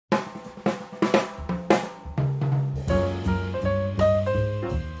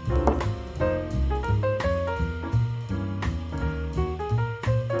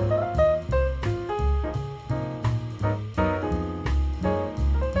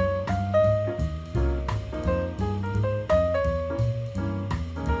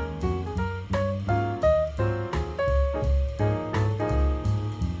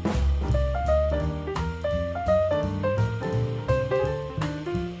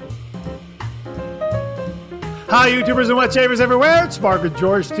Hi, YouTubers and wet shavers everywhere. It's Mark at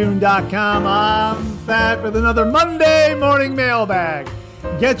GeorgeToon.com. I'm back with another Monday morning mailbag.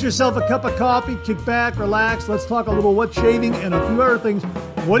 Get yourself a cup of coffee, kick back, relax. Let's talk a little wet shaving and a few other things.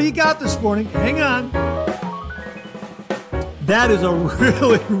 What do you got this morning? Hang on. That is a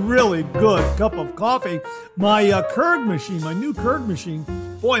really, really good cup of coffee. My Keurig machine, my new Keurig machine,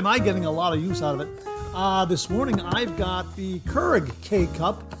 boy, am I getting a lot of use out of it. This morning, I've got the Keurig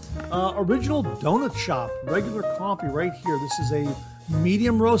K-Cup, original donut shop, regular coffee right here. This is a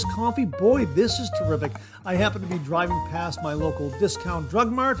medium roast coffee. Boy, this is terrific. I happened to be driving past my local discount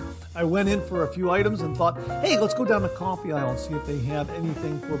drug mart. I went in for a few items and thought, hey, let's go down the coffee aisle and see if they have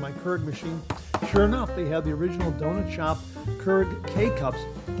anything for my Keurig machine. Sure enough, they have the original donut shop Keurig K-Cups.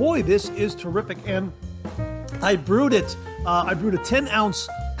 Boy, this is terrific. And I brewed it. I brewed a 10-ounce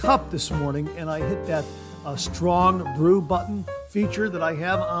cup this morning, and I hit that strong brew button feature that I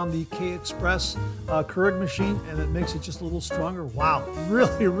have on the K-Express Keurig machine, and it makes it just a little stronger. Wow,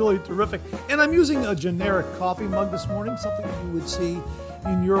 really, really terrific. And I'm using a generic coffee mug this morning, something that you would see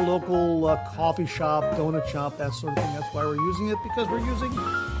in your local coffee shop, donut shop, that sort of thing. That's why we're using it, because we're using,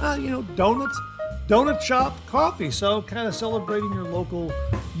 donut shop coffee. So kind of celebrating your local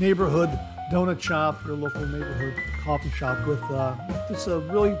neighborhood donut shop, your local neighborhood coffee shop with just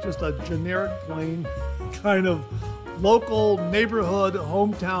a generic, plain kind of local neighborhood,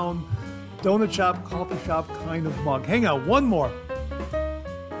 hometown donut shop, coffee shop kind of mug. Hang on, one more.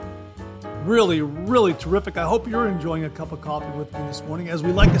 Really, really terrific. I hope you're enjoying a cup of coffee with me this morning. As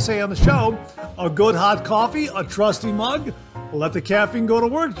we like to say on the show, a good hot coffee, a trusty mug. Let the caffeine go to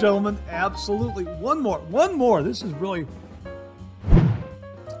work, gentlemen. Absolutely. One more. This is really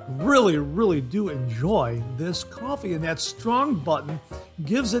do enjoy this coffee, and that strong button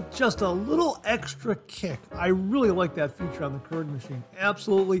gives it just a little extra kick. I really like that feature on the Keurig machine.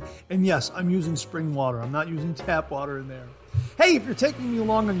 Absolutely. And yes, I'm using spring water. I'm not using tap water in there. Hey, if you're taking me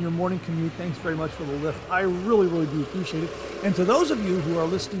along on your morning commute, thanks very much for the lift. I really, really do appreciate it. And to those of you who are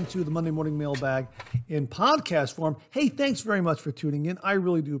listening to the Monday Morning Mailbag in podcast form, hey, thanks very much for tuning in. I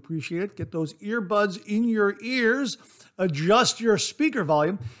really do appreciate it. Get those earbuds in your ears, adjust your speaker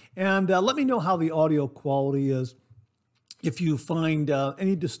volume, and let me know how the audio quality is. If you find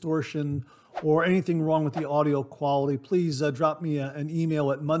any distortion or anything wrong with the audio quality, please drop me an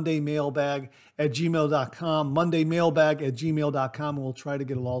email at mondaymailbag@gmail.com, mondaymailbag@gmail.com, and we'll try to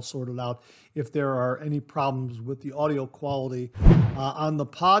get it all sorted out if there are any problems with the audio quality on the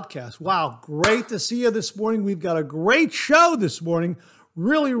podcast. Wow, great to see you this morning. We've got a great show this morning.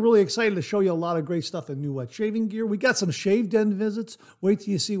 Really, really excited to show you a lot of great stuff in new wet shaving gear. We got some shave den visits. Wait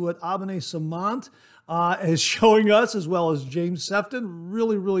till you see what Abene Samant is showing us, as well as James Sefton.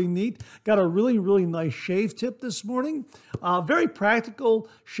 Really, really neat. Got a really, really nice shave tip this morning. Very practical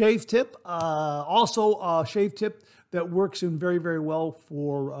shave tip. Also a shave tip that works in very, very well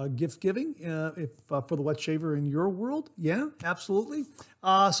for gift giving, for the wet shaver in your world. Yeah, absolutely.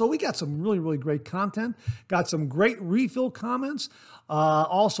 So we got some really, really great content. Got some great refill comments.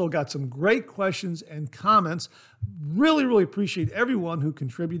 Also got some great questions and comments. Really, really appreciate everyone who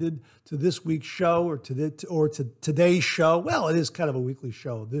contributed to this week's show or to today's show. Well, it is kind of a weekly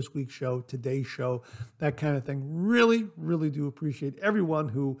show. This week's show, today's show, that kind of thing. Really, really do appreciate everyone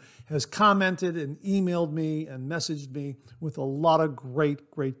who has commented and emailed me and messaged me with a lot of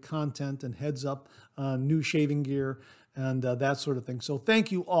great, great content and heads up on new shaving gear and that sort of thing. So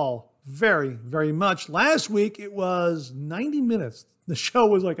thank you all very, very much. Last week, it was 90 minutes. The show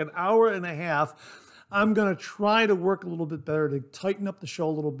was like an hour and a half. I'm going to try to work a little bit better to tighten up the show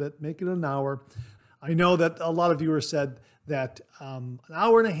a little bit, make it an hour. I know that a lot of viewers said that an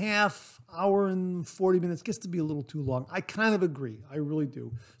hour and a half, hour and 40 minutes gets to be a little too long. I kind of agree. I really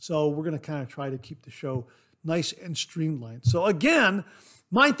do. So we're going to kind of try to keep the show nice and streamlined. So again,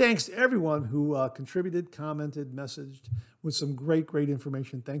 my thanks to everyone who contributed, commented, messaged with some great, great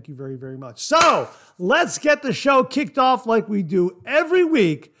information. Thank you very, very much. So let's get the show kicked off like we do every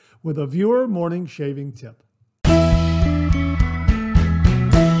week with a viewer morning shaving tip.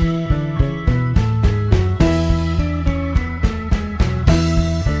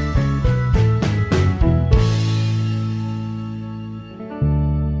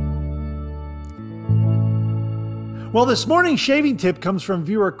 Well, this morning's shaving tip comes from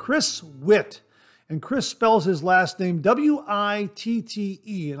viewer Chris Witt. And Chris spells his last name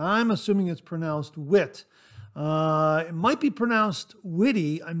W-I-T-T-E, and I'm assuming it's pronounced Witt. It might be pronounced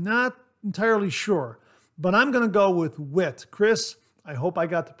Witty. I'm not entirely sure, but I'm going to go with Witt. Chris, I hope I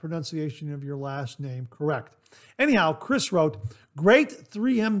got the pronunciation of your last name correct. Anyhow, Chris wrote, great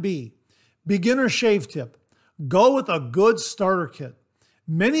 3MB, beginner shave tip. Go with a good starter kit.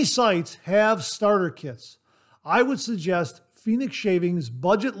 Many sites have starter kits. I would suggest Phoenix Shaving's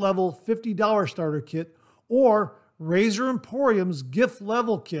budget level $50 starter kit or Razor Emporium's gift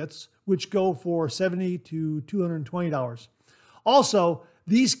level kits, which go for $70 to $220. Also,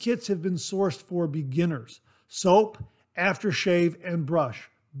 these kits have been sourced for beginners. Soap, aftershave, and brush.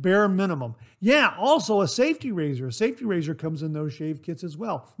 Bare minimum. Yeah, also a safety razor. A safety razor comes in those shave kits as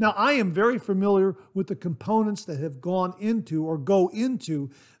well. Now, I am very familiar with the components that have gone into or go into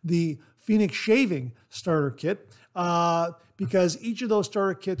the Phoenix Shaving starter kit because each of those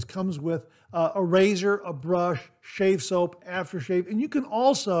starter kits comes with a razor, a brush, shave soap, aftershave, and you can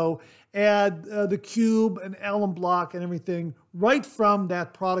also add the cube and alum block and everything right from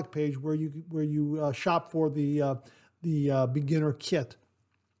that product page where you shop for the beginner kit.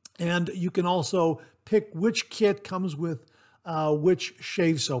 And you can also pick which kit comes with which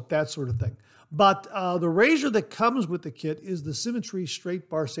shave soap, that sort of thing. But the razor that comes with the kit is the Symmetry Straight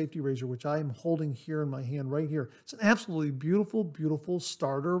Bar Safety Razor, which I am holding here in my hand right here. It's an absolutely beautiful, beautiful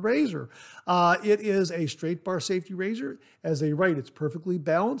starter razor. It is a straight bar safety razor. As they write, it's perfectly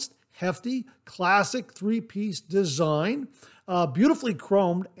balanced, hefty, classic three-piece design, beautifully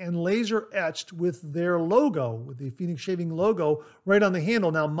chromed and laser etched with their logo, with the Phoenix Shaving logo right on the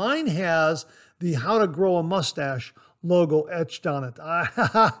handle. Now, mine has the How to Grow a Mustache logo etched on it.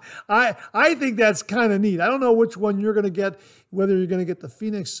 I think that's kind of neat. I don't know which one you're going to get, whether you're going to get the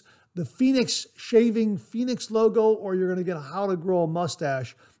Phoenix Shaving Phoenix logo or you're going to get a How to Grow a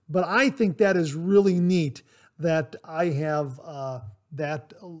Mustache. But I think that is really neat that I have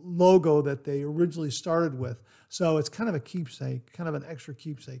that logo that they originally started with. So it's kind of a keepsake, kind of an extra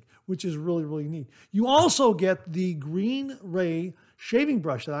keepsake, which is really, really neat. You also get the Green Ray shaving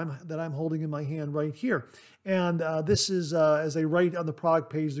brush that I'm holding in my hand right here. And this is, as they write on the product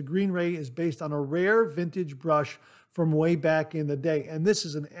page, the Green Ray is based on a rare vintage brush from way back in the day. And this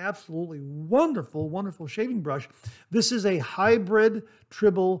is an absolutely wonderful, wonderful shaving brush. This is a hybrid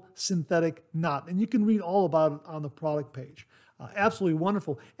tribble synthetic knot. And you can read all about it on the product page. Absolutely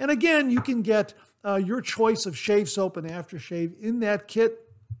wonderful. And again, you can get your choice of shave soap and aftershave in that kit.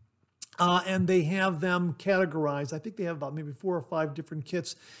 And they have them categorized. I think they have about maybe 4 or 5 different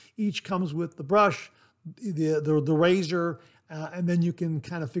kits. Each comes with the brush, the razor, and then you can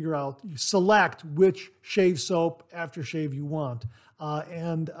kind of select which shave soap, aftershave you want.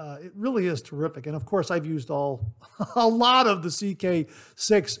 And it really is terrific. And of course, I've used a lot of the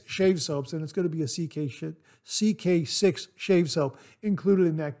CK6 shave soaps, and it's going to be a CK6 shave soap included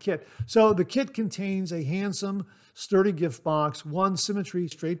in that kit. So the kit contains a handsome, sturdy gift box, 1 Symmetry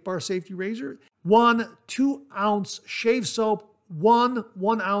Straight Bar Safety Razor, 1 2-ounce shave soap, 1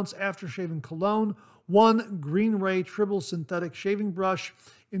 1-ounce aftershave and cologne, 1 Green Ray Tribble Synthetic Shaving Brush,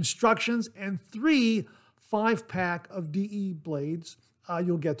 instructions, and 3 5-pack of DE blades.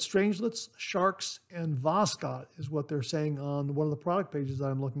 You'll get strangelets, sharks, and Voscot is what they're saying on one of the product pages that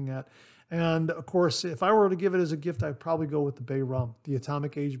I'm looking at. And of course, if I were to give it as a gift, I'd probably go with the Bay Rum, the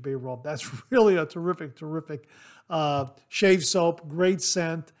Atomic Age Bay Rum. That's really a terrific, terrific shave soap, great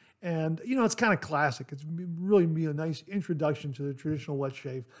scent. And, it's kind of classic. It's really be a nice introduction to the traditional wet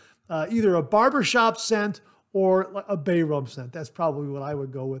shave. Either a barbershop scent or a Bay Rum scent. That's probably what I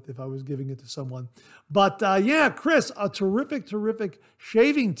would go with if I was giving it to someone. But yeah, Chris, a terrific, terrific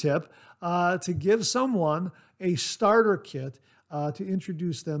shaving tip to give someone a starter kit to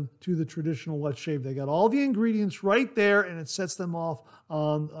introduce them to the traditional wet shave. They got all the ingredients right there, and it sets them off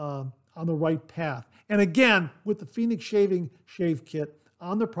on the right path. And again, with the Phoenix Shaving Shave Kit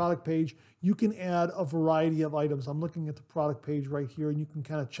on the product page, you can add a variety of items. I'm looking at the product page right here, and you can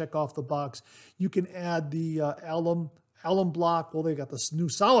kind of check off the box. You can add the alum block. Well, they got this new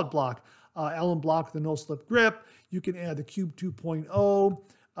solid block, alum block with the no-slip grip. You can add the Cube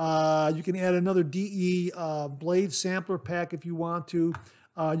 2.0. You can add another DE blade sampler pack if you want to.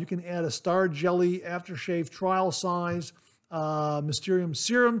 You can add a Star Jelly aftershave trial size, Mysterium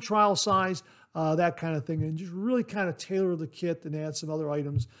Serum trial size, that kind of thing, and just really kind of tailor the kit and add some other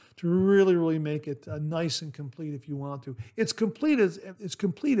items to really, really make it nice and complete if you want to. It's complete as is,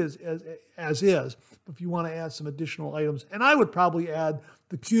 but if you want to add some additional items, and I would probably add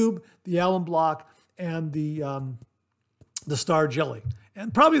the cube, the alum block, and the Star Jelly,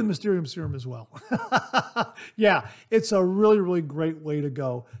 and probably the Mysterium Serum as well. Yeah, it's a really, really great way to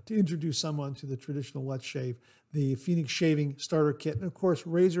go to introduce someone to the traditional wet shave, the Phoenix Shaving Starter Kit. And of course,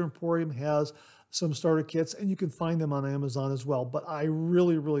 Razor Emporium has some starter kits, and you can find them on Amazon as well. But I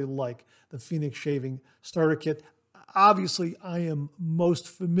really, really like the Phoenix Shaving Starter Kit. Obviously, I am most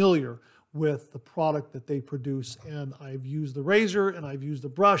familiar with the product that they produce, and I've used the razor, and I've used the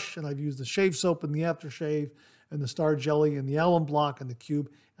brush, and I've used the shave soap and the aftershave, and the Star Jelly, and the alum block, and the cube,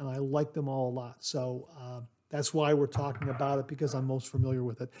 and I like them all a lot. So That's why we're talking about it, because I'm most familiar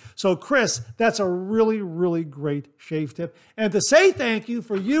with it. So Chris, that's a really, really great shave tip. And to say thank you,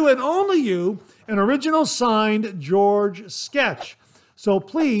 for you and only you, an original signed George sketch. So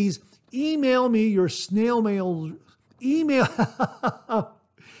please email me your snail mail, email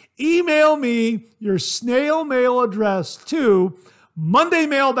me your snail mail address to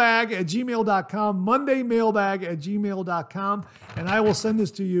mondaymailbag@gmail.com, mondaymailbag@gmail.com, and I will send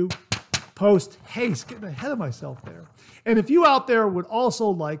this to you post haste. Getting ahead of myself there. And if you out there would also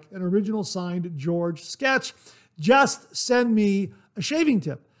like an original signed George sketch, just send me a shaving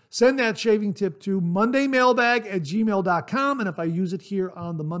tip. Send that shaving tip to mondaymailbag@gmail.com, and if I use it here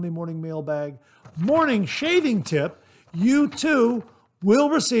on the Monday Morning Mailbag morning shaving tip, you too will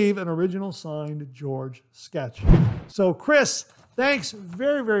receive an original signed George sketch. So Chris, thanks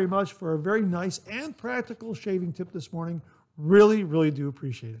very, very much for a very nice and practical shaving tip this morning. Really, really do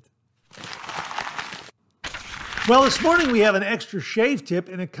appreciate it. Well, this morning we have an extra shave tip,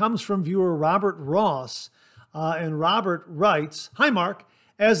 and it comes from viewer Robert Ross. And Robert writes, "Hi, Mark.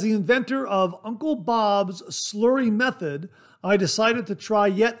 As the inventor of Uncle Bob's slurry method, I decided to try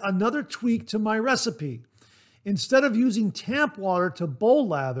yet another tweak to my recipe. Instead of using tap water to bowl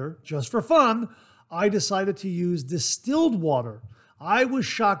lather, just for fun, I decided to use distilled water. I was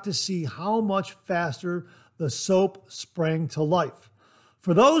shocked to see how much faster the soap sprang to life.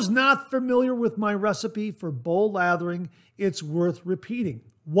 For those not familiar with my recipe for bowl lathering, it's worth repeating.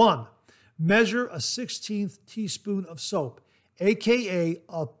 1. Measure a 1/16 teaspoon of soap, aka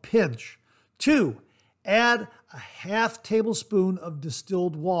a pinch. 2. Add a half tablespoon of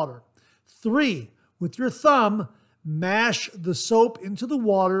distilled water. 3. With your thumb, mash the soap into the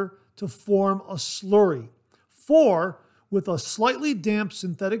water to form a slurry. 4. With a slightly damp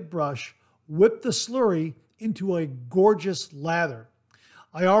synthetic brush, whip the slurry into a gorgeous lather.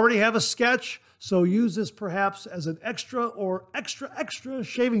 I already have a sketch, so use this perhaps as an extra or extra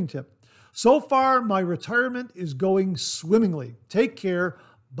shaving tip. So far, my retirement is going swimmingly. Take care,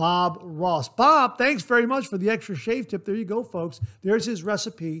 Bob Ross." Bob, thanks very much for the extra shave tip. There you go, folks. There's his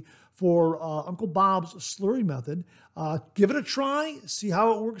recipe for Uncle Bob's slurry method. Give it a try. See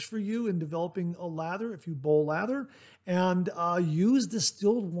how it works for you in developing a lather if you bowl lather. And use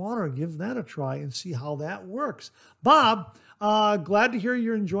distilled water. Give that a try and see how that works. Bob, glad to hear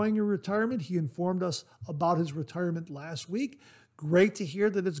you're enjoying your retirement. He informed us about his retirement last week. Great to hear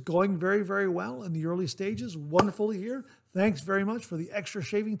that it's going very, very well in the early stages. Wonderful to hear. Thanks very much for the extra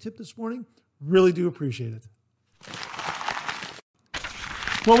shaving tip this morning. Really do appreciate it.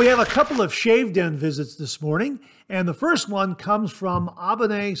 Well, we have a couple of Shave Den visits this morning, and the first one comes from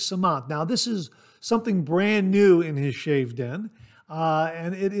Abane Samant. Now, this is something brand new in his Shave Den,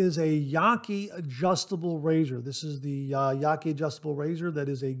 and it is a Yankee adjustable razor. This is the Yankee adjustable razor that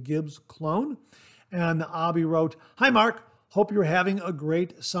is a Gibbs clone. And Abby wrote, "Hi, Mark. Hope you're having a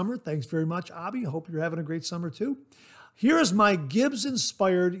great summer." Thanks very much, Abby. Hope you're having a great summer, too. "Here is my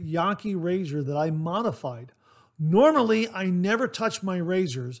Gibbs-inspired Yankee razor that I modified. Normally, I never touch my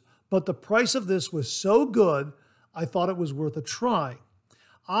razors, but the price of this was so good, I thought it was worth a try.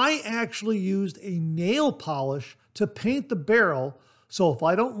 I actually used a nail polish to paint the barrel, so if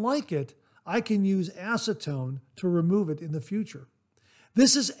I don't like it, I can use acetone to remove it in the future.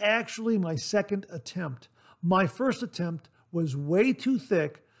 This is actually my second attempt. My first attempt was way too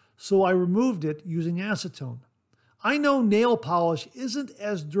thick, so I removed it using acetone. I know nail polish isn't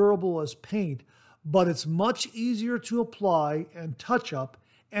as durable as paint, but it's much easier to apply and touch up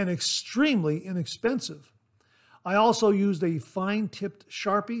and extremely inexpensive. I also used a fine-tipped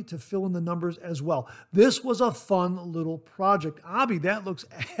Sharpie to fill in the numbers as well. This was a fun little project." Abby, that looks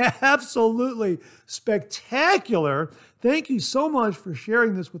absolutely spectacular. Thank you so much for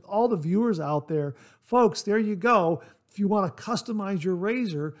sharing this with all the viewers out there. Folks, there you go. If you want to customize your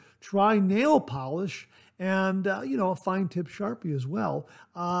razor, try nail polish and, a fine-tip Sharpie as well.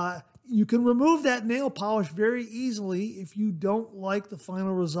 You can remove that nail polish very easily if you don't like the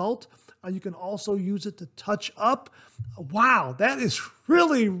final result. You can also use it to touch up. Wow, that is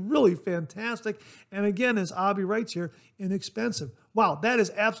really, really fantastic. And again, as Abby writes here, inexpensive. Wow, that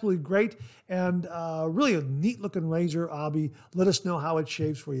is absolutely great and really a neat-looking razor, Abby. Let us know how it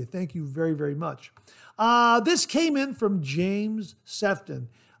shaves for you. Thank you very, very much. This came in from James Sefton.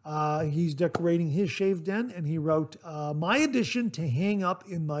 He's decorating his shave den, and he wrote, "My addition to hang up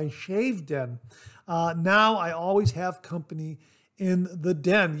in my shave den. Now I always have company in the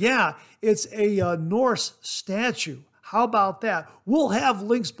den." Yeah, it's a Norse statue. How about that? We'll have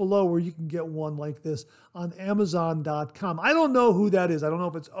links below where you can get one like this on Amazon.com. I don't know who that is. I don't know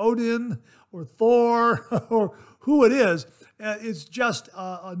if it's Odin or Thor or who it is. It's just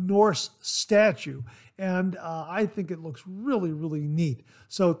a Norse statue. And I think it looks really, really neat.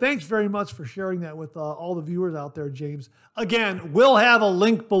 So thanks very much for sharing that with all the viewers out there, James. Again, we'll have a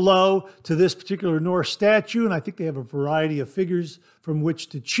link below to this particular Norse statue, and I think they have a variety of figures from which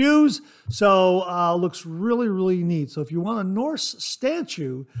to choose. So looks really, really neat. So if you want a Norse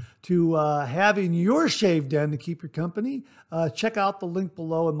statue to have in your shave den to keep your company, check out the link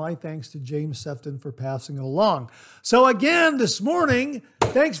below, and my thanks to James Sefton for passing it along. So again, this morning,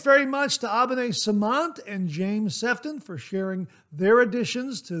 thanks very much to Abene Samant and James Sefton for sharing their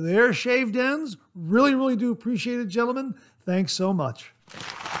additions to their shave dens. Really, really do appreciate it, gentlemen. Thanks so much.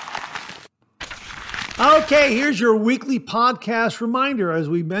 Okay, here's your weekly podcast reminder. As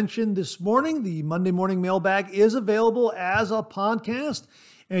we mentioned this morning, the Monday Morning Mailbag is available as a podcast,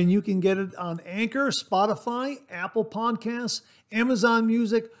 and you can get it on Anchor, Spotify, Apple Podcasts, Amazon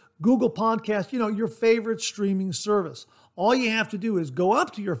Music, Google Podcasts, your favorite streaming service. All you have to do is go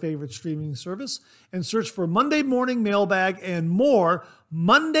up to your favorite streaming service and search for Monday Morning Mailbag and more,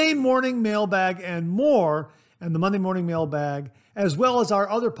 Monday Morning Mailbag and more, and the Monday Morning Mailbag, as well as our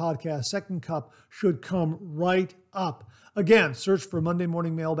other podcast, Second Cup, should come right up. Again, search for Monday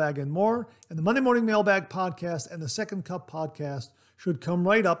Morning Mailbag and more, and the Monday Morning Mailbag podcast and the Second Cup podcast should come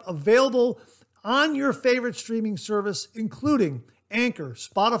right up, available on your favorite streaming service, including Anchor,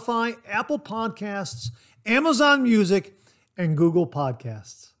 Spotify, Apple Podcasts, Amazon Music, and Google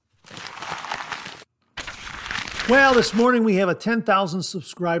Podcasts. Well, this morning we have a 10,000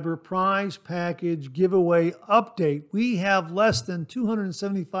 subscriber prize package giveaway update. We have less than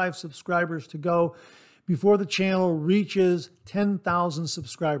 275 subscribers to go before the channel reaches 10,000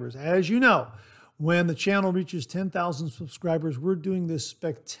 subscribers. As you know, when the channel reaches 10,000 subscribers, we're doing this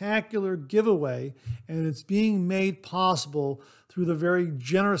spectacular giveaway, and it's being made possible through the very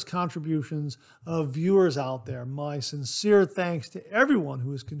generous contributions of viewers out there. My sincere thanks to everyone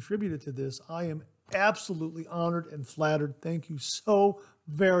who has contributed to this. I am absolutely honored and flattered. Thank you so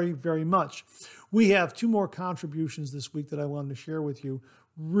very, very much. We have two more contributions this week that I wanted to share with you.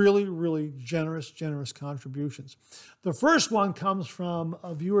 Really, really generous contributions. The first one comes from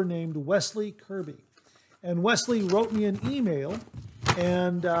a viewer named Wesley Kirby. And Wesley wrote me an email,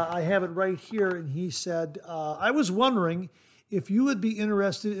 and I have it right here. And he said, I was wondering if you would be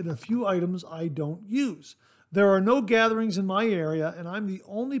interested in a few items I don't use. There are no gatherings in my area, and I'm the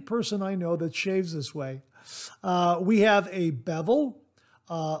only person I know that shaves this way. We have a bevel,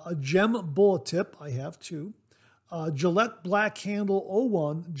 a gem bullet tip. I have two. Gillette Black Handle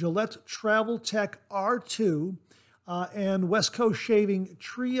 01, Gillette Travel Tech R2, and West Coast Shaving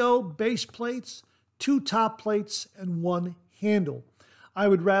Trio base plates, 2 top plates, and 1 handle. I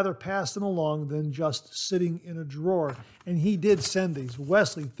would rather pass them along than just sitting in a drawer. And he did send these.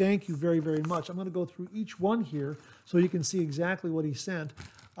 Wesley, thank you very, very much. I'm going to go through each one here so you can see exactly what he sent.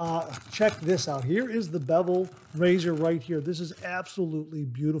 Check this out. Here is the bevel razor right here. This is absolutely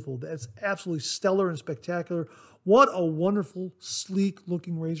beautiful. That's absolutely stellar and spectacular. What a wonderful,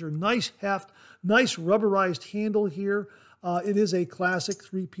 sleek-looking razor. Nice heft, nice rubberized handle here. It is a classic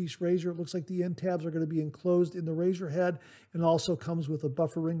 3-piece razor. It looks like the end tabs are going to be enclosed in the razor head, and also comes with a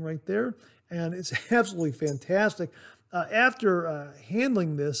buffer ring right there. And it's absolutely fantastic. After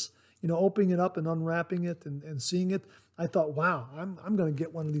handling this, opening it up and unwrapping it and seeing it, I thought, wow, I'm going to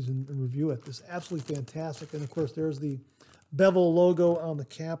get one of these and review it. This is absolutely fantastic. And of course, there's the bevel logo on the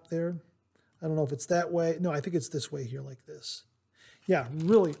cap there. I don't know if it's that way. No, I think it's this way here, like this. Yeah,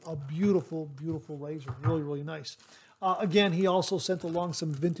 really a beautiful, beautiful razor. Really, really nice. Again, he also sent along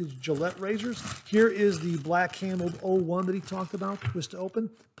some vintage Gillette razors. Here is the black-handled 01 that he talked about, twist to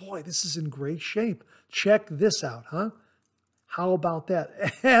open. Boy, this is in great shape. Check this out, huh? How about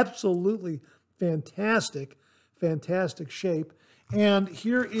that? Absolutely fantastic, fantastic shape. And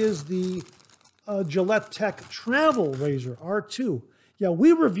here is the Gillette Tech Travel Razor R2. Yeah,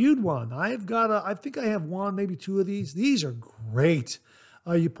 we reviewed one. I think I have one, maybe two of these. These are great.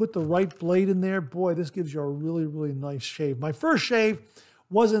 You put the right blade in there. Boy, this gives you a really, really nice shave. My first shave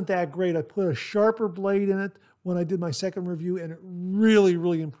wasn't that great. I put a sharper blade in it when I did my second review, and it really,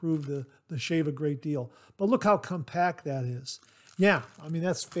 really improved the shave a great deal. But look how compact that is. Yeah, I mean,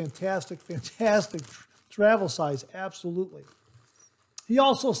 that's fantastic, fantastic travel size, absolutely. He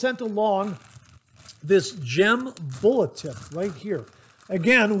also sent along this gem bullet tip right here.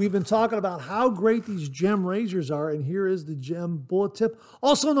 Again, we've been talking about how great these gem razors are, and here is the gem bullet tip,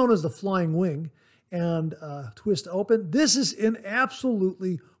 also known as the flying wing, and twist open. This is in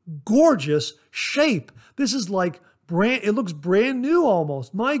absolutely gorgeous shape. This is like it looks brand new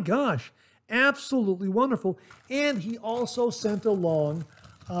almost. My gosh, Absolutely wonderful. And he also sent along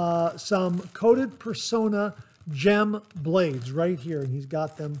some coated Persona gem blades right here. And he's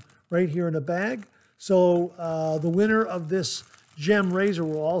got them right here in a bag. So the winner of this gem razor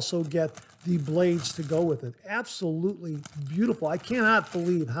will also get the blades to go with it. Absolutely beautiful. I cannot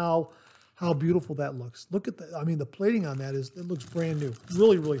believe how beautiful that looks. Look at the plating on that it looks brand new.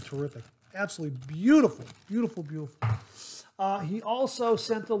 Really, really terrific. Absolutely beautiful, beautiful, beautiful. He also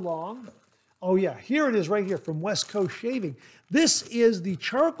sent along, oh yeah, here it is right here from West Coast Shaving. This is the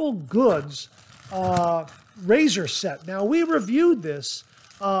Charcoal Goods razor set. Now, we reviewed this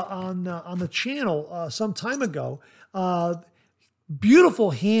on the channel some time ago.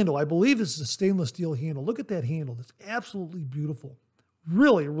 Beautiful handle. I believe this is a stainless steel handle. Look at that handle. It's absolutely beautiful.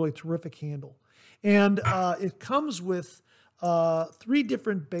 Really, really terrific handle. And it comes with 3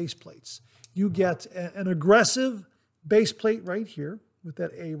 different base plates. You get an aggressive base plate right here with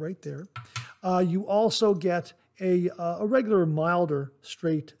that A right there. You also get a regular milder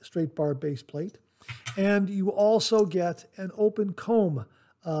straight bar base plate. And you also get an open comb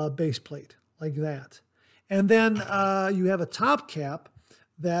base plate like that. And then you have a top cap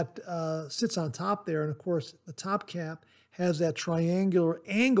that sits on top there. And of course, the top cap has that triangular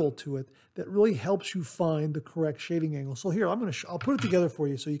angle to it that really helps you find the correct shaving angle. So here, I'll put it together for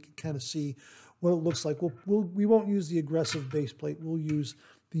you so you can kind of see what it looks like. We won't use the aggressive base plate. We'll use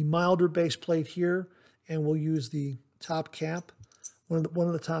the milder base plate here, and we'll use the top cap, one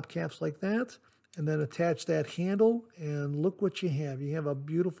of the top caps like that, and then attach that handle, and look what you have. You have a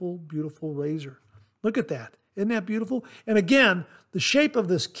beautiful, beautiful razor. Look at that. Isn't that beautiful? And again, the shape of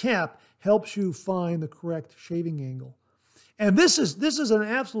this cap helps you find the correct shaving angle. And this is an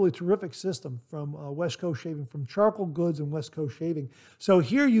absolutely terrific system from West Coast Shaving, from Charcoal Goods and West Coast Shaving. So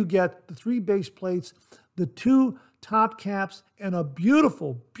here you get the 3 base plates, the 2 top caps, and a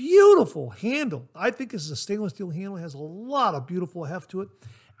beautiful, beautiful handle. I think this is a stainless steel handle. It has a lot of beautiful heft to it.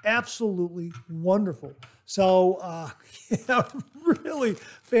 Absolutely wonderful. So yeah, really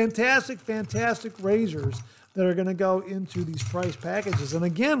fantastic, fantastic razors that are going to go into these prize packages. And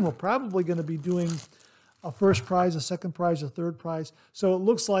again, we're probably going to be doing a first prize, a second prize, a third prize. So it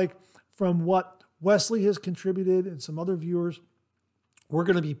looks like from what Wesley has contributed and some other viewers, we're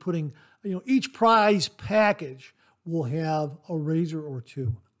going to be putting, each prize package will have a razor or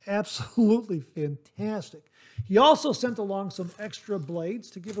 2. Absolutely fantastic. He also sent along some extra blades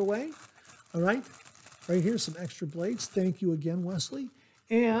to give away. All right. Right here, some extra blades. Thank you again, Wesley.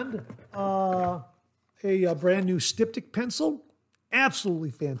 And a brand new styptic pencil. Absolutely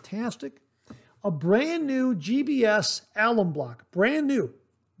fantastic. A brand new GBS alum block. Brand new.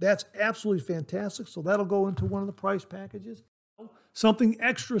 That's absolutely fantastic. So that'll go into one of the prize packages. Something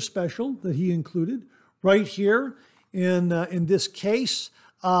extra special that he included right here in this case.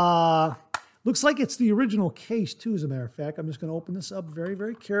 Looks like it's the original case, too, as a matter of fact. I'm just going to open this up very,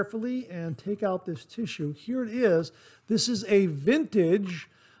 very carefully and take out this tissue. Here it is. This is a vintage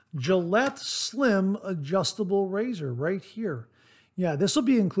Gillette Slim adjustable razor right here. Yeah, this will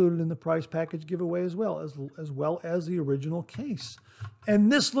be included in the prize package giveaway as well as the original case.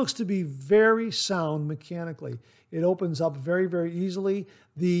 And this looks to be very sound mechanically. It opens up very, very easily.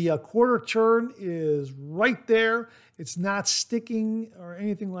 The quarter turn is right there. It's not sticking or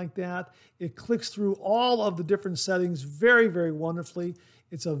anything like that. It clicks through all of the different settings very, very wonderfully.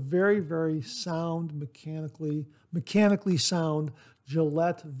 It's a very, very sound, mechanically sound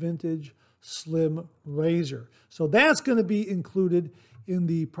Gillette vintage slim razor. So that's going to be included in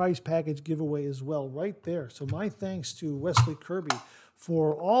the prize package giveaway as well, right there. So my thanks to Wesley Kirby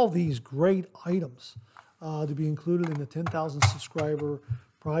for all these great items to be included in the 10,000 subscriber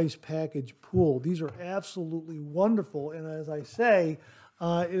prize package pool. These are absolutely wonderful. And as I say,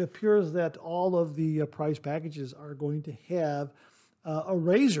 it appears that all of the prize packages are going to have a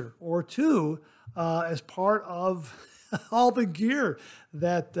razor or 2 as part of all the gear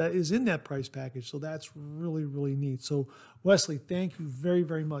that is in that prize package. So that's really, really neat. So Wesley, thank you very,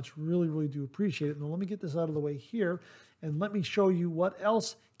 very much. Really, really do appreciate it. Now let me get this out of the way here and let me show you what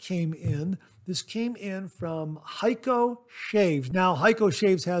else came in. This came in from Heiko Shaves. Now, Heiko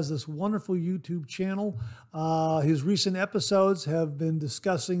Shaves has this wonderful YouTube channel. His recent episodes have been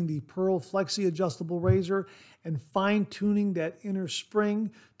discussing the Pearl Flexi adjustable razor and fine-tuning that inner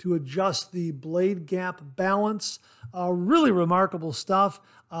spring to adjust the blade gap balance. Really remarkable stuff.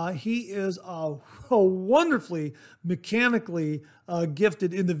 He is a wonderfully mechanically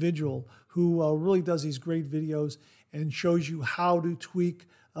gifted individual who really does these great videos and shows you how to tweak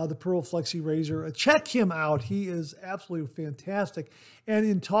the Pearl Flexi razor. Check him out. He is absolutely fantastic. And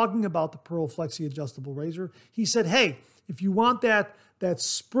in talking about the Pearl Flexi adjustable razor, he said, hey, if you want that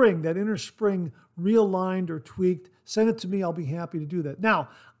spring, that inner spring realigned or tweaked, send it to me. I'll be happy to do that. Now,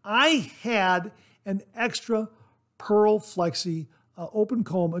 I had an extra Pearl Flexi open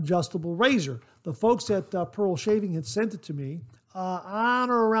comb adjustable razor. The folks at Pearl Shaving had sent it to me on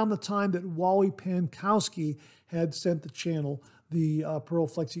or around the time that Wally Pankowski had sent the channel the Pearl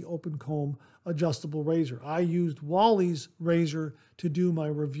Flexi open comb adjustable razor. I used Wally's razor to do my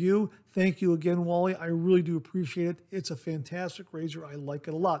review. Thank you again, Wally. I really do appreciate it. It's a fantastic razor. I like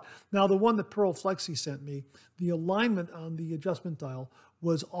it a lot. Now, the one that Pearl Flexi sent me, the alignment on the adjustment dial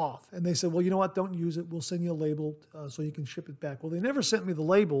was off. And they said, well, you know what? Don't use it. We'll send you a label so you can ship it back. Well, they never sent me the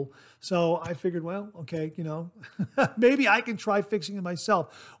label. So I figured, well, okay, you know, maybe I can try fixing it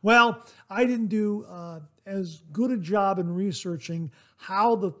myself. Well, I didn't do as good a job in researching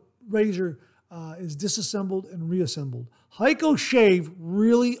how the razor is disassembled and reassembled. Heiko Shave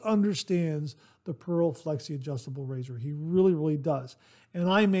really understands the Pearl Flexi adjustable razor. He really, really does. And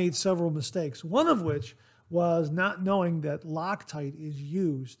I made several mistakes, one of which was not knowing that Loctite is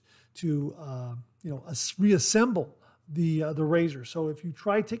used to reassemble the razor. So if you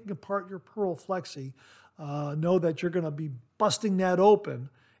try taking apart your Pearl Flexi, know that you're going to be busting that open,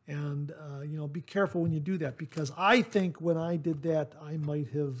 and be careful when you do that, because I think when I did that, I might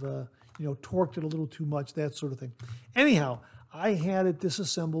have torqued it a little too much, that sort of thing. Anyhow, I had it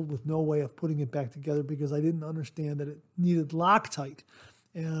disassembled with no way of putting it back together because I didn't understand that it needed Loctite.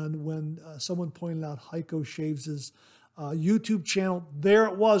 And when someone pointed out Heiko Shaves' YouTube channel, there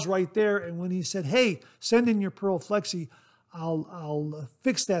it was right there. And when he said, hey, send in your Pearl Flexi, I'll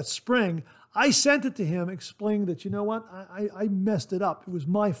fix that spring, I sent it to him explaining that, you know what, I messed it up. It was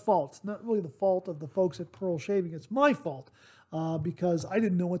my fault. It's not really the fault of the folks at Pearl Shaving. It's my fault because I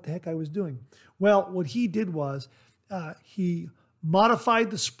didn't know what the heck I was doing. Well, what he did was he modified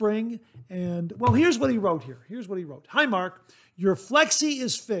the spring. And, well, here's what he wrote here. Here's what he wrote. Hi, Mark. Your Flexi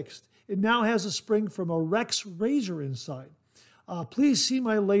is fixed. It now has a spring from a Rex razor inside. Please see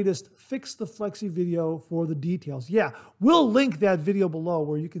my latest Fix the Flexi video for the details. Yeah, we'll link that video below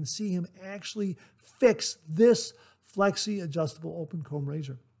where you can see him actually fix this Flexi adjustable open comb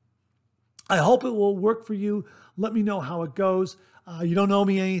razor. I hope it will work for you. Let me know how it goes. You don't owe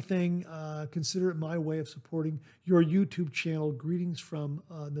me anything. Consider it my way of supporting your YouTube channel. Greetings from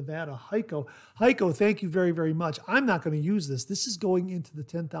Nevada. Heiko. Heiko, thank you very, very much. I'm not going to use this. This is going into the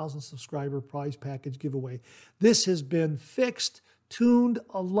 10,000 subscriber prize package giveaway. This has been fixed, tuned,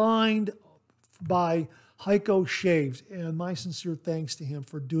 aligned by Heiko Shaves, and my sincere thanks to him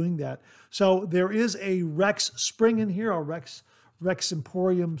for doing that. So there is a Rex spring in here, a Rex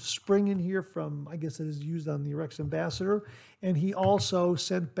Emporium spring in here from, I guess it is used on the Rex Ambassador. And he also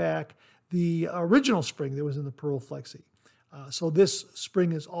sent back the original spring that was in the Pearl Flexi. So this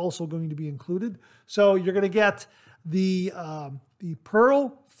spring is also going to be included. So you're going to get the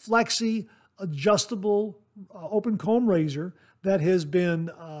Pearl Flexi adjustable open comb razor that has been,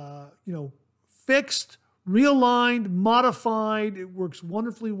 fixed, realigned, modified. It works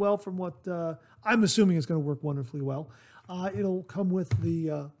wonderfully well from what I'm assuming it's going to work wonderfully well. It'll come with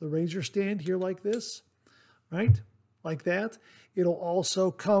the razor stand here like this, right? Like that. It'll also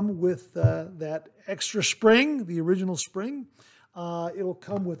come with that extra spring, the original spring. It'll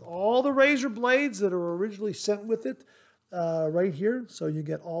come with all the razor blades that are originally sent with it right here. So you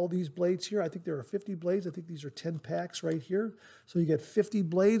get all these blades here. I think there are 50 blades. I think these are 10 packs right here. So you get 50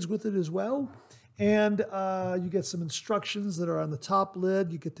 blades with it as well. And you get some instructions that are on the top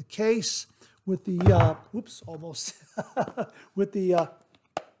lid. You get the case with the, with the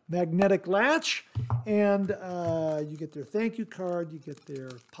magnetic latch, and you get their thank you card, you get their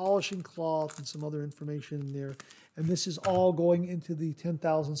polishing cloth and some other information in there. And this is all going into the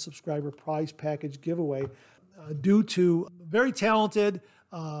 10,000 subscriber prize package giveaway due to very talented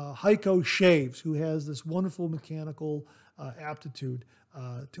Heiko Shaves, who has this wonderful mechanical aptitude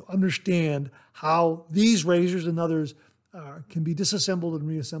to understand how these razors and others can be disassembled and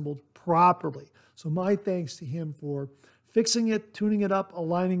reassembled properly. So my thanks to him for fixing it, tuning it up,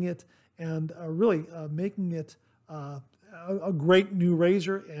 aligning it, and really making it a great new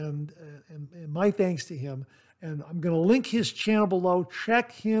razor. And my thanks to him. And I'm going to link his channel below.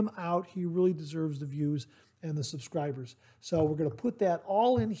 Check him out. He really deserves the views and the subscribers. So we're going to put that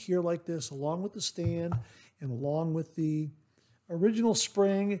all in here like this, along with the stand and along with the original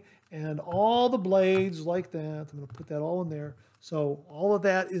spring and all the blades like that. I'm going to put that all in there. So all of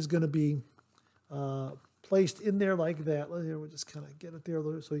that is going to be placed in there like that. We'll just kind of get it there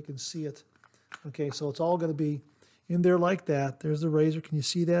so you can see it. Okay, so it's all going to be in there like that. There's the razor. Can you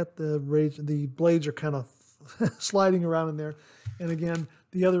see that? The blades are kind of sliding around in there. And again,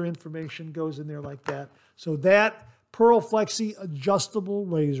 the other information goes in there like that. So that Pearl Flexi adjustable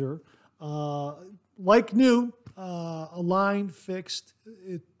razor, like new, aligned, fixed.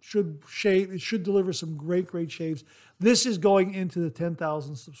 It should shave. It should deliver some great shaves. This is going into the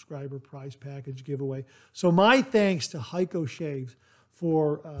 10,000 subscriber prize package giveaway. So my thanks to Heiko Shaves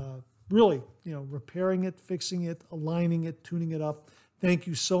for really, repairing it, fixing it, aligning it, tuning it up. Thank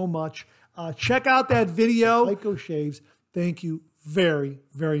you so much. Check out that video. Heiko Shaves, thank you very,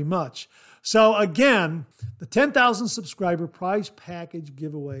 very much. So again, the 10,000 subscriber prize package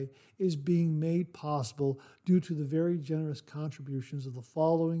giveaway is being made possible due to the very generous contributions of the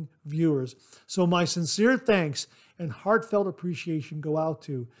following viewers. So my sincere thanks and heartfelt appreciation go out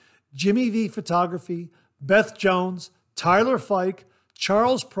to Jimmy V Photography, Beth Jones, Tyler Fike,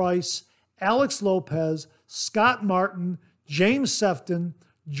 Charles Price, Alex Lopez, Scott Martin, James Sefton,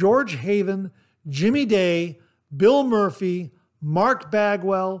 George Haven, Jimmy Day, Bill Murphy, Mark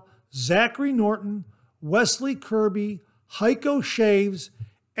Bagwell, Zachary Norton, Wesley Kirby, Heiko Shaves,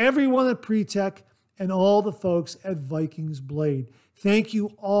 everyone at Pretech, and all the folks at Vikings Blade. Thank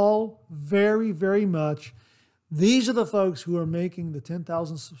you all very, very much. These are the folks who are making the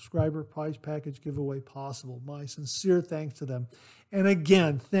 10,000 subscriber prize package giveaway possible. My sincere thanks to them. And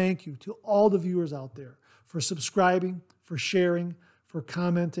again, thank you to all the viewers out there for subscribing, for sharing, for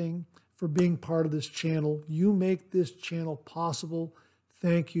commenting, for being part of this channel. You make this channel possible.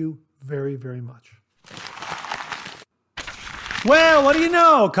 Thank you very, very much. Well, what do you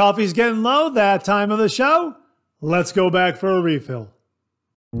know? Coffee's getting low that time of the show. Let's go back for a refill.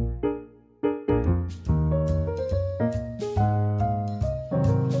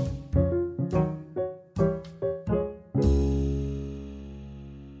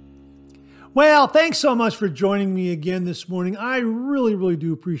 Well, thanks so much for joining me again this morning. I really, really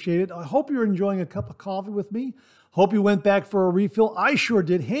do appreciate it. I hope you're enjoying a cup of coffee with me. Hope you went back for a refill. I sure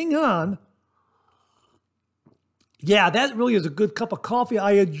did. Hang on. Yeah, that really is a good cup of coffee.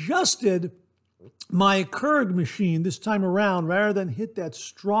 I adjusted my Keurig machine this time around. Rather than hit that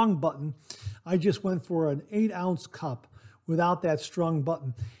strong button, I just went for an 8-ounce cup without that strong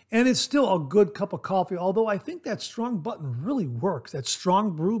button. And it's still a good cup of coffee, although I think that strong button really works. That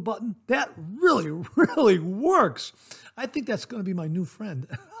strong brew button, that really, really works. I think that's going to be my new friend.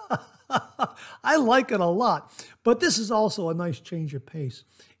 I like it a lot. But this is also a nice change of pace.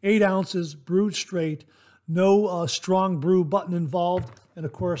 8 ounces, brewed straight, no strong brew button involved. And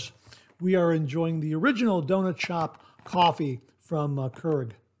of course, we are enjoying the original Donut Shop coffee from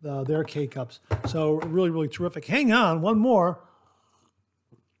Keurig, their K-Cups. So really, really terrific. Hang on, one more.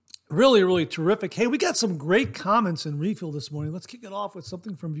 Really, really terrific. Hey, we got some great comments in refill this morning. Let's kick it off with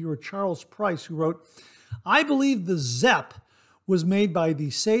something from viewer Charles Price, who wrote, I believe the Zepp was made by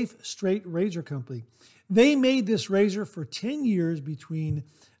the Safe Straight Razor Company. They made this razor for 10 years between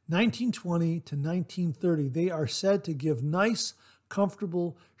 1920 to 1930. They are said to give nice,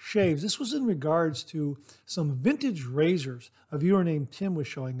 comfortable shaves. This was in regards to some vintage razors. A viewer named Tim was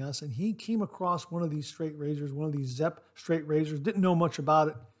showing us, and he came across one of these straight razors, one of these Zepp straight razors, didn't know much about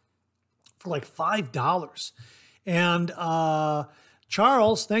it, for like $5. And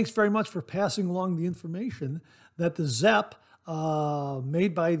Charles, thanks very much for passing along the information that the Zepp,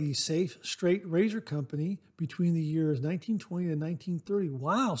 made by the Safe Straight Razor Company between the years 1920 and 1930.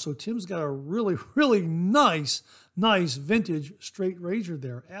 Wow, so Tim's got a really, really nice vintage straight razor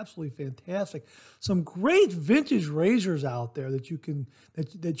there. Absolutely fantastic. Some great vintage razors out there that you can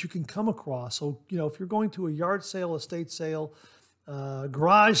come across. So, if you're going to a yard sale, estate sale,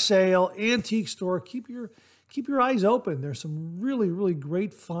 garage sale, antique store, keep your eyes open. There's some really, really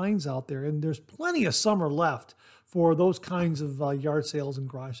great finds out there, and there's plenty of summer left for those kinds of yard sales and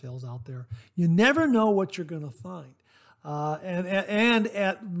garage sales out there. You never know what you're going to find, and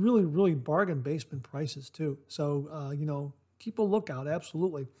at really, really bargain basement prices too. So keep a lookout.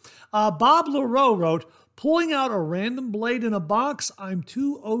 Absolutely. Bob Leroux wrote, pulling out a random blade in a box. I'm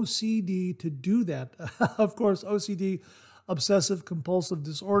too OCD to do that. Of course, OCD. Obsessive compulsive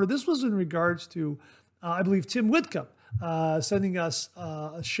disorder. This was in regards to, I believe, Tim Whitcup sending us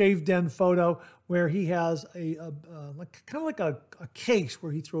a shave den photo where he has kind of like a case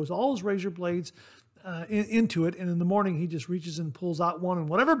where he throws all his razor blades into it, and in the morning he just reaches and pulls out one, and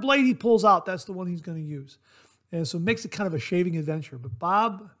whatever blade he pulls out, that's the one he's going to use. And so it makes it kind of a shaving adventure. But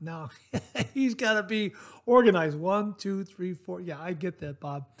Bob, now he's got to be organized. 1, 2, 3, 4. Yeah, I get that,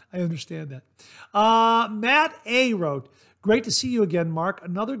 Bob. I understand that. Matt A. wrote, great to see you again, Mark.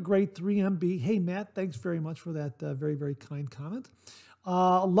 Another great 3MB. Hey, Matt, thanks very much for that very, very kind comment.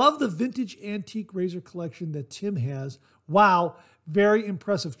 Love the vintage antique razor collection that Tim has. Wow, very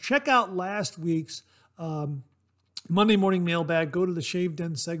impressive. Check out last week's Monday morning mailbag. Go to the Shave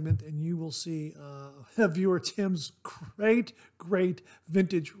Den segment and you will see viewer Tim's great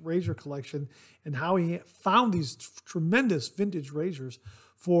vintage razor collection and how he found these tremendous vintage razors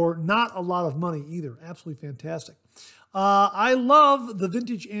for not a lot of money either. Absolutely fantastic. I love the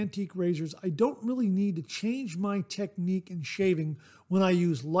vintage antique razors. I don't really need to change my technique in shaving when I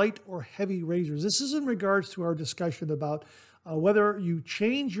use light or heavy razors. This is in regards to our discussion about whether you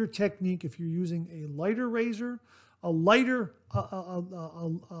change your technique if you're using a lighter razor, a lighter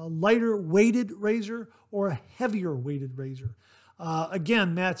weighted razor, or a heavier weighted razor.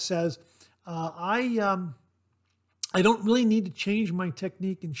 Again, Matt says, I don't really need to change my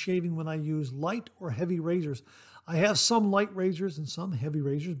technique in shaving when I use light or heavy razors. I have some light razors and some heavy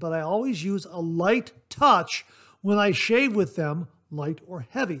razors, but I always use a light touch when I shave with them, light or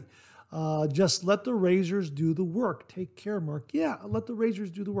heavy. Just let the razors do the work. Take care, Mark. Yeah, let the razors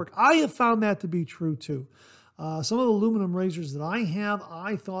do the work. I have found that to be true too. Some of the aluminum razors that I have,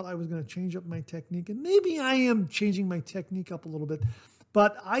 I thought I was going to change up my technique, and maybe I am changing my technique up a little bit,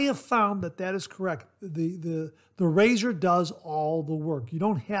 but I have found that that is correct. The razor does all the work. You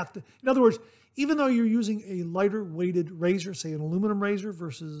don't have to, in other words, even though you're using a lighter weighted razor, say an aluminum razor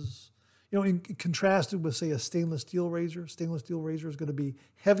versus, in contrasted with, say, a stainless steel razor is going to be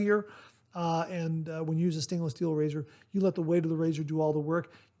heavier. And when you use a stainless steel razor, you let the weight of the razor do all the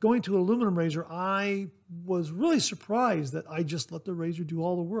work. Going to an aluminum razor, I was really surprised that I just let the razor do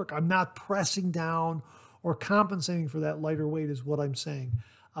all the work. I'm not pressing down or compensating for that lighter weight is what I'm saying.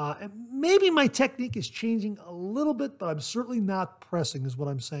 And maybe my technique is changing a little bit, but I'm certainly not pressing is what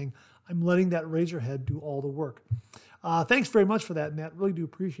I'm saying. I'm letting that razor head do all the work. Thanks very much for that, Matt. Really do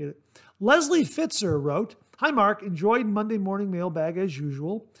appreciate it. Leslie Fitzer wrote, "Hi, Mark. Enjoyed Monday morning mailbag as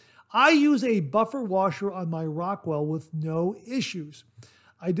usual. I use a buffer washer on my Rockwell with no issues.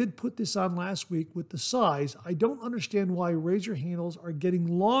 I did put this on last week with the size. I don't understand why razor handles are getting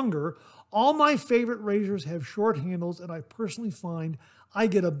longer. All my favorite razors have short handles, and I personally find I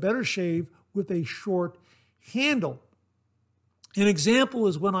get a better shave with a short handle. An example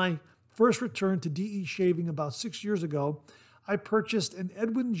is when I first returned to DE shaving about 6 years ago, I purchased an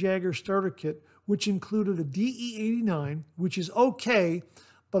Edwin Jagger starter kit, which included a DE89, which is okay,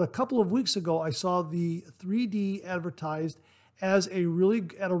 but a couple of weeks ago I saw the 3D advertised as at a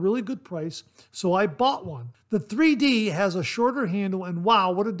really good price, so I bought one. The 3D has a shorter handle, and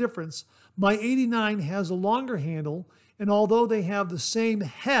wow, what a difference. My 89 has a longer handle, and although they have the same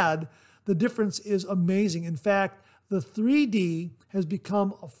head, the difference is amazing. In fact, the 3D has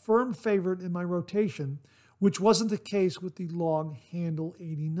become a firm favorite in my rotation, which wasn't the case with the long handle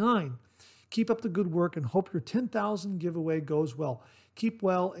 89. Keep up the good work and hope your 10,000 giveaway goes well. Keep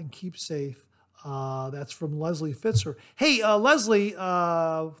well and keep safe." That's from Leslie Fitzer. Hey, Leslie,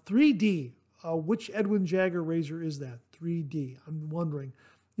 3D. Which Edwin Jagger razor is that? 3D. I'm wondering.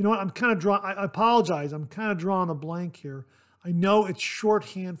 You know what? I apologize. I'm kind of drawing a blank here. I know it's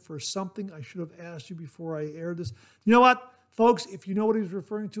shorthand for something. I should have asked you before I aired this. You know what, folks? If you know what he's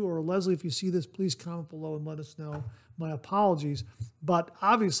referring to, or Leslie, if you see this, please comment below and let us know. My apologies. But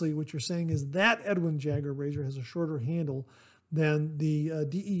obviously what you're saying is that Edwin Jagger razor has a shorter handle than the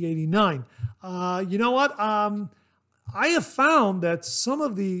DE89. You know what? I have found that some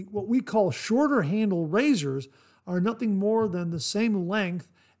of the what we call shorter handle razors are nothing more than the same length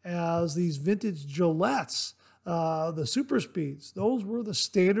as these vintage Gillettes, the Super Speeds. Those were the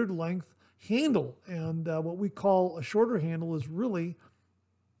standard length handle. And what we call a shorter handle is really,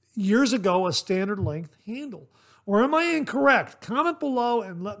 years ago, a standard length handle. Or am I incorrect? Comment below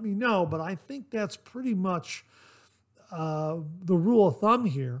and let me know. But I think that's pretty much the rule of thumb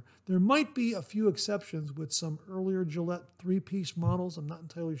here. There might be a few exceptions with some earlier Gillette three-piece models. I'm not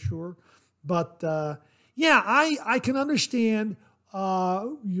entirely sure. But yeah, I can understand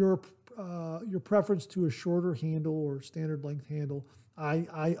your preference to a shorter handle or standard length handle.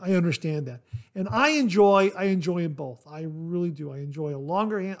 I understand that. And I enjoy them both. I really do. I enjoy a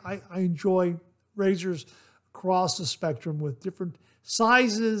longer hand. I enjoy razors across the spectrum with different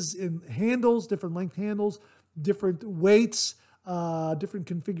sizes in handles, different length handles, different weights, different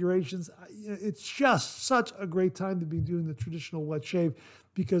configurations. It's just such a great time to be doing the traditional wet shave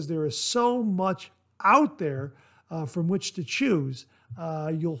because there is so much out there from which to choose.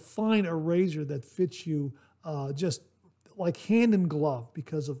 You'll find a razor that fits you just like hand in glove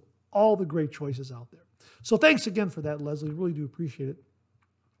because of all the great choices out there. So thanks again for that, Leslie. Really do appreciate it.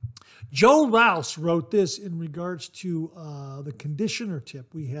 Joe Rouse wrote this in regards to the conditioner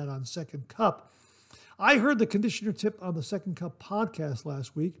tip we had on Second Cup. I heard the conditioner tip on the Second Cup podcast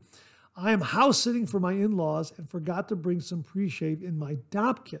last week. I am house sitting for my in-laws and forgot to bring some pre-shave in my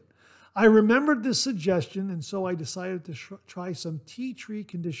DOP kit. I remembered this suggestion, and so I decided to try some tea tree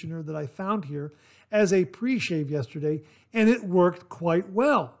conditioner that I found here as a pre-shave yesterday, and it worked quite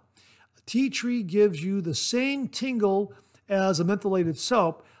well. Tea tree gives you the same tingle as a mentholated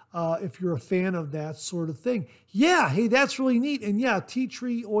soap, if you're a fan of that sort of thing. Yeah, hey, that's really neat. And yeah, tea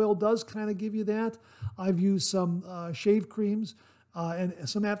tree oil does kind of give you that. I've used some shave creams and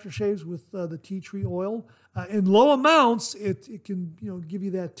some aftershaves with the tea tree oil. In low amounts, it can give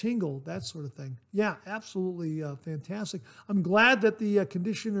you that tingle, that sort of thing. Yeah, absolutely fantastic. I'm glad that the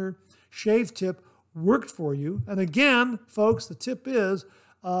conditioner shave tip worked for you. And again, folks, the tip is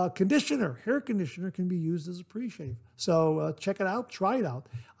hair conditioner can be used as a pre-shave. So check it out, try it out.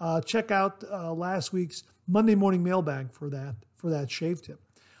 Check out last week's Monday morning mailbag for that shave tip.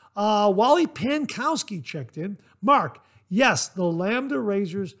 Wally Pankowski checked in. Mark, yes, the Lambda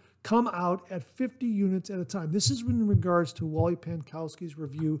razors come out at 50 units at a time. This is in regards to Wally Pankowski's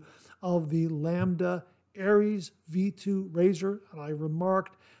review of the Lambda Aries V2 razor. And I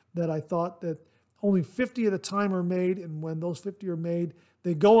remarked that I thought that only 50 at a time are made, and when those 50 are made,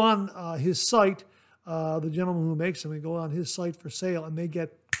 they go on his site, the gentleman who makes them, they go on his site for sale, and they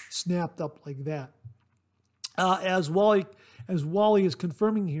get snapped up like that. As Wally is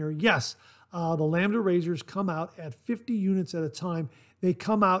confirming here, yes, the Lambda razors come out at 50 units at a time. They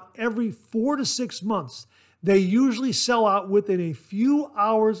come out every 4 to 6 months. They usually sell out within a few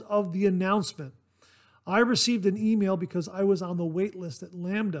hours of the announcement. I received an email because I was on the wait list at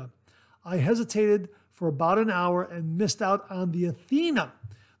Lambda. I hesitated for about an hour and missed out on the Athena.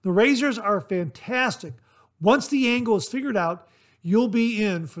 The razors are fantastic. Once the angle is figured out, you'll be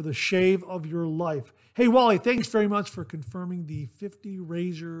in for the shave of your life. Hey, Wally, thanks very much for confirming the 50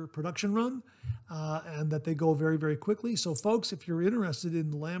 razor production run and that they go very, very quickly. So, folks, if you're interested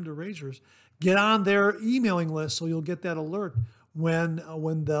in the Lambda razors, get on their emailing list so you'll get that alert when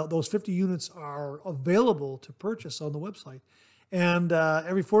those 50 units are available to purchase on the website. And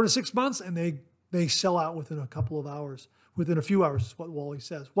every 4 to 6 months, and they sell out within a couple of hours, within a few hours is what Wally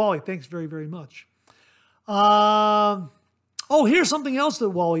says. Wally, thanks very, very much. Here's something else that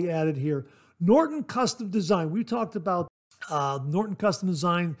Wally added here. Norton Custom Design. We talked about Norton Custom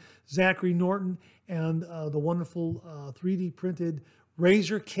Design, Zachary Norton, and the wonderful 3D printed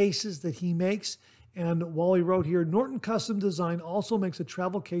razor cases that he makes. And Wally wrote here, Norton Custom Design also makes a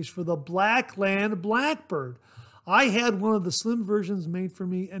travel case for the Blackland Blackbird. I had one of the slim versions made for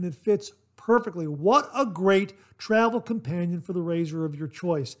me, and it fits perfectly. What a great travel companion for the razor of your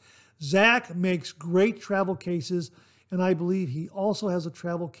choice. Zach makes great travel cases, and I believe he also has a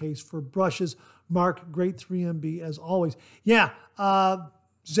travel case for brushes. Mark, great 3MB as always. Yeah,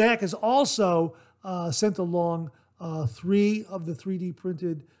 Zach has also sent along 3 of the 3D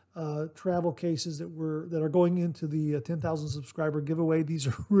printed travel cases that are going into the 10,000 subscriber giveaway. These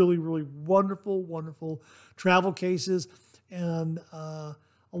are really, really wonderful, wonderful travel cases. And a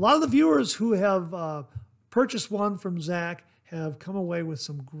lot of the viewers who have purchased one from Zach have come away with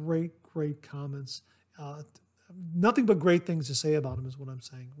some great, great comments. Nothing but great things to say about him is what I'm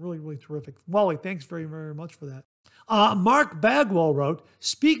saying. Really, really terrific. Wally, thanks very, very much for that. Mark Bagwell wrote,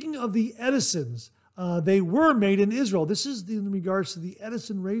 speaking of the Edisons, they were made in Israel. This is in regards to the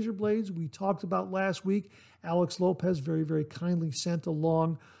Edison razor blades we talked about last week. Alex Lopez very, very kindly sent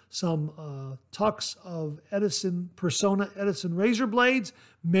along some tucks of Persona Edison razor blades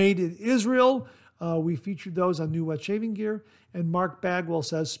made in Israel. We featured those on New Wet Shaving Gear. And Mark Bagwell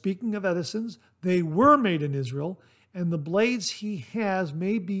says, speaking of Edisons, they were made in Israel, and the blades he has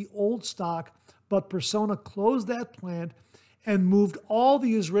may be old stock, but Persona closed that plant and moved all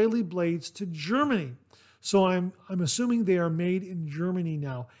the Israeli blades to Germany. So I'm assuming they are made in Germany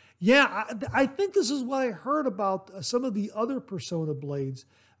now. Yeah, I think this is what I heard about some of the other Persona blades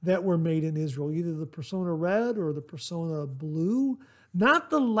that were made in Israel, either the Persona Red or the Persona Blue. Not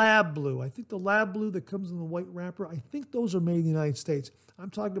the Lab Blue. I think the Lab Blue that comes in the white wrapper, I think those are made in the United States. I'm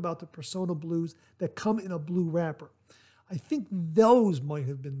talking about the Persona Blues that come in a blue wrapper. I think those might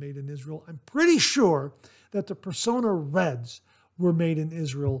have been made in Israel. I'm pretty sure that the Persona Reds were made in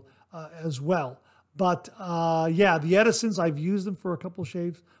Israel as well. But yeah, the Edisons, I've used them for a couple of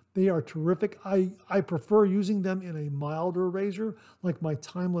shaves. They are terrific. I prefer using them in a milder razor, like my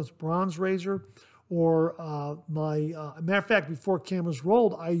Timeless Bronze razor, or matter of fact, before cameras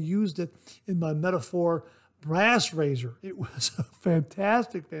rolled, I used it in my Metaphor brass razor. It was a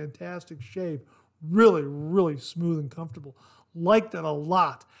fantastic, fantastic shave. Really, really smooth and comfortable. Liked it a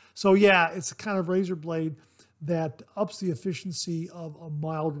lot. So yeah, it's a kind of razor blade that ups the efficiency of a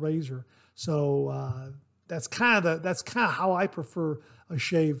mild razor. So that's kind of how I prefer a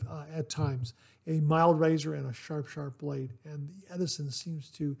shave at times. A mild razor and a sharp blade. And the Edison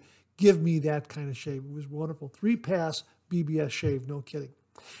seems to give me that kind of shave. It was wonderful. 3-pass BBS shave, no kidding.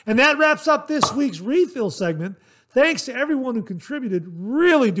 And that wraps up this week's refill segment. Thanks to everyone who contributed.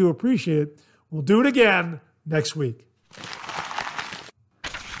 Really do appreciate it. We'll do it again next week.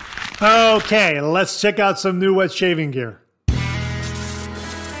 Okay, let's check out some new wet shaving gear.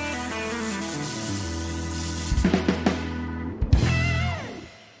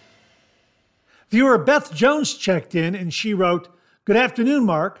 Viewer Beth Jones checked in and she wrote, "Good afternoon,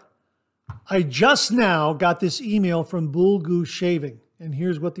 Mark. I just now got this email from Bull Goose Shaving." And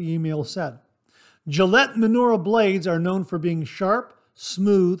here's what the email said. "Gillette Minora blades are known for being sharp,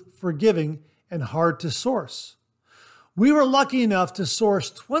 smooth, forgiving, and hard to source. We were lucky enough to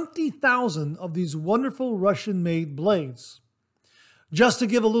source 20,000 of these wonderful Russian-made blades. Just to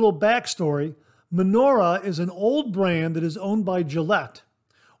give a little backstory, Minora is an old brand that is owned by Gillette.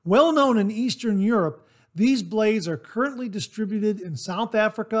 Well known in Eastern Europe, these blades are currently distributed in South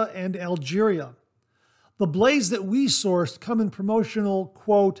Africa and Algeria. The blades that we sourced come in promotional,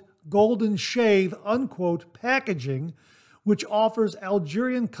 quote, golden shave, unquote, packaging, which offers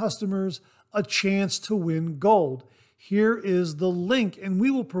Algerian customers a chance to win gold. Here is the link, and we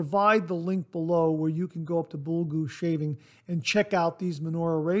will provide the link below where you can go up to Bull Goose Shaving and check out these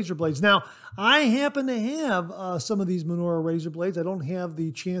Minora razor blades. Now, I happen to have some of these Minora razor blades. I don't have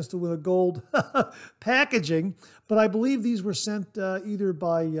the chance to win a gold packaging, but I believe these were sent either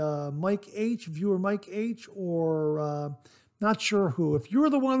by Mike H., viewer Mike H., or not sure who. If you're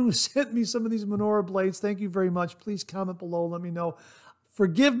the one who sent me some of these Minora blades, thank you very much. Please comment below and let me know.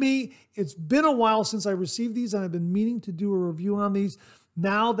 Forgive me, it's been a while since I received these, and I've been meaning to do a review on these.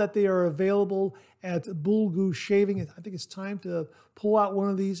 Now that they are available at Bull Goose Shaving, I think it's time to pull out one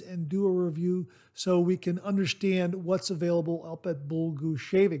of these and do a review so we can understand what's available up at Bull Goose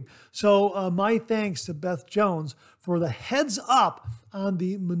Shaving. So my thanks to Beth Jones for the heads up on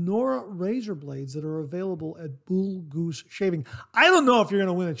the Minora razor blades that are available at Bull Goose Shaving. I don't know if you're going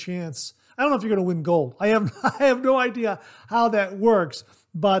to win a chance. I don't know if you're going to win gold. I have no idea how that works,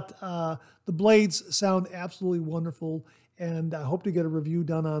 but the blades sound absolutely wonderful, and I hope to get a review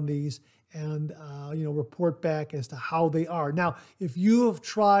done on these and report back as to how they are. Now, if you have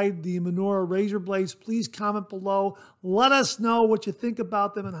tried the Minora razor blades, please comment below. Let us know what you think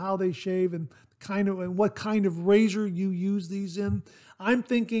about them and how they shave and what kind of razor you use these in. I'm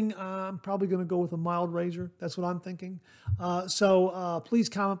thinking I'm probably going to go with a mild razor. That's what I'm thinking. So please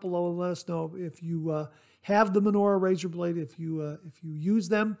comment below and let us know if you have the Minora razor blade, if you use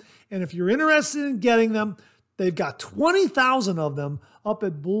them. And if you're interested in getting them, they've got 20,000 of them up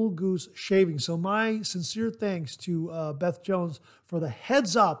at Bull Goose Shaving. So my sincere thanks to Beth Jones for the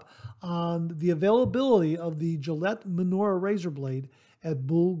heads up on the availability of the Gillette Minora razor blade at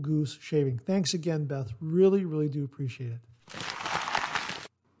Bull Goose Shaving. Thanks again, Beth. Really, really do appreciate it.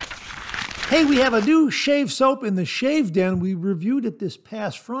 Hey, we have a new shave soap in the Shave Den. We reviewed it this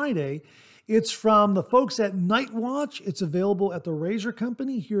past Friday. It's from the folks at Night Watch. It's available at the Razor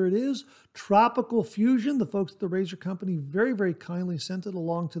Company. Here it is, Tropical Fusion. The folks at the Razor Company very, very kindly sent it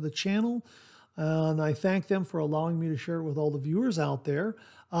along to the channel. And I thank them for allowing me to share it with all the viewers out there.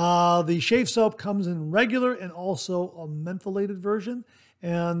 The shave soap comes in regular and also a mentholated version.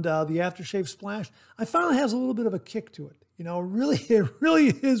 And the aftershave splash, I found it has a little bit of a kick to it. You know, it really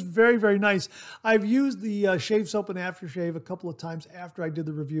is very, very nice. I've used the shave soap and aftershave a couple of times after I did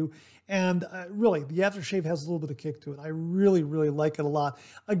the review. And really, the aftershave has a little bit of kick to it. I really, really like it a lot.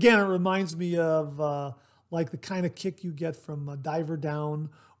 Again, it reminds me of like the kind of kick you get from a Diver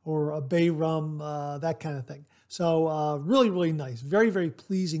Down or a Bay Rum, that kind of thing. So really, really nice. Very, very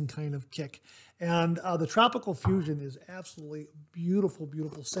pleasing kind of kick. And the Tropical Fusion is absolutely beautiful,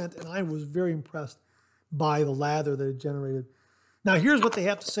 beautiful scent. And I was very impressed by the lather that it generated. Now, here's what they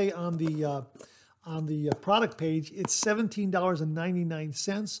have to say on the product page. It's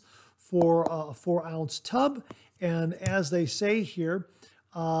 $17.99 for a 4-ounce tub. And as they say here,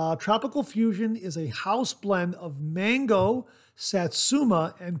 Tropical Fusion is a house blend of mango,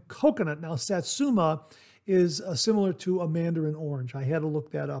 satsuma, and coconut. Now, satsuma is similar to a mandarin orange. I had to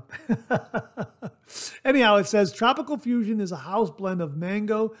look that up. Anyhow, it says Tropical Fusion is a house blend of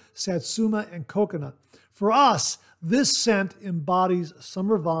mango, satsuma, and coconut. For us, this scent embodies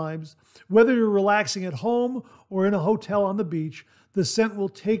summer vibes. Whether you're relaxing at home or in a hotel on the beach, the scent will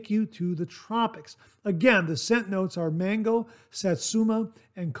take you to the tropics. Again, the scent notes are mango, satsuma,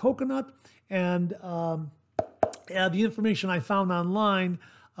 and coconut. And the information I found online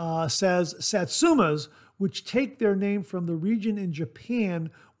says satsumas which take their name from the region in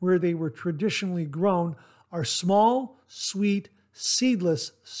Japan where they were traditionally grown, are small, sweet,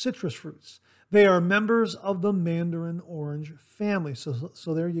 seedless citrus fruits. They are members of the mandarin orange family.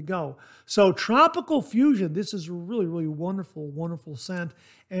 So there you go. So Tropical Fusion, this is a really, really wonderful, wonderful scent.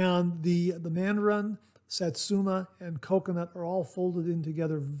 And the mandarin, satsuma, and coconut are all folded in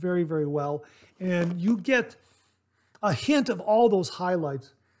together very, very well. And you get a hint of all those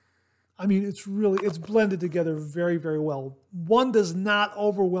highlights. I mean, it's blended together very, very well. One does not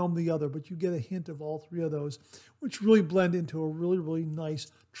overwhelm the other, but you get a hint of all three of those, which really blend into a really, really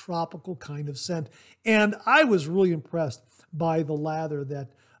nice tropical kind of scent. And I was really impressed by the lather that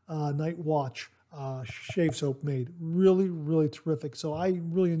Night Watch shave soap made. Really, really terrific. So I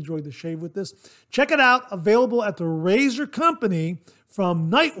really enjoyed the shave with this. Check it out. Available at the Razor Company from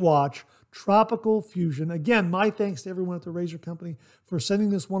Night Watch. Tropical Fusion. Again, my thanks to everyone at the Razor Company for sending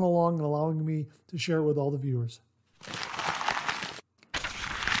this one along and allowing me to share it with all the viewers.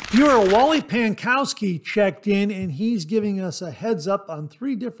 Viewer Wally Pankowski checked in, and he's giving us a heads up on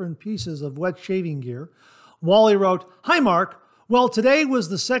 3 different pieces of wet shaving gear. Wally wrote, "Hi Mark, well today was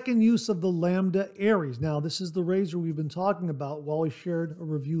the second use of the Lambda Aries." Now this is the razor we've been talking about. Wally shared a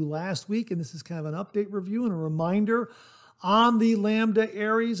review last week, and this is kind of an update review and a reminder on the Lambda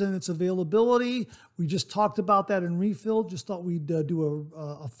Aries and its availability. We just talked about that in refill. Just thought we'd do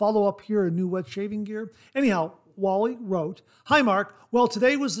a follow-up here, a new wet shaving gear. Anyhow, Wally wrote, "Hi Mark, well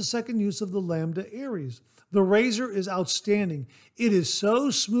today was the second use of the Lambda Aries. The razor is outstanding. It is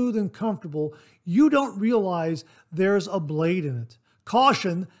so smooth and comfortable, you don't realize there's a blade in it.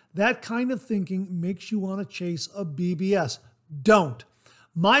 Caution, that kind of thinking makes you want to chase a BBS. Don't.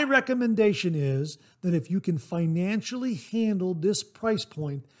 My recommendation is that if you can financially handle this price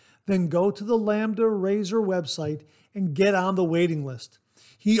point, then go to the Lambda Razor website and get on the waiting list.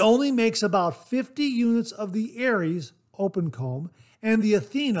 He only makes about 50 units of the Aries open comb and the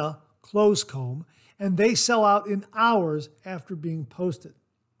Athena closed comb, and they sell out in hours after being posted.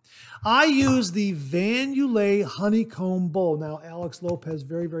 I use the Van Ulay Honeycomb Bowl." Now, Alex Lopez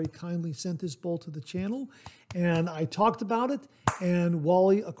very, very kindly sent this bowl to the channel, and I talked about it, and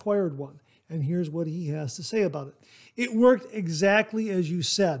Wally acquired one. And here's what he has to say about it. "It worked exactly as you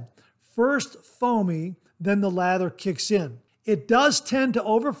said. First foamy, then the lather kicks in. It does tend to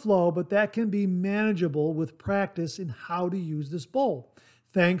overflow, but that can be manageable with practice in how to use this bowl.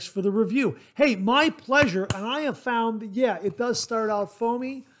 Thanks for the review." Hey, my pleasure. And I have found that, yeah, it does start out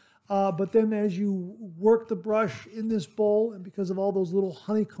foamy, but then as you work the brush in this bowl, and because of all those little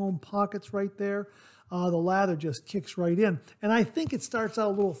honeycomb pockets right there, the lather just kicks right in. And I think it starts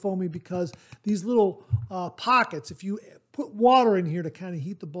out a little foamy because these little pockets, if you put water in here to kind of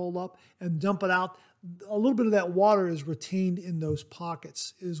heat the bowl up and dump it out, a little bit of that water is retained in those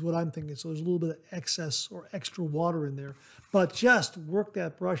pockets, is what I'm thinking. So there's a little bit of excess or extra water in there. But just work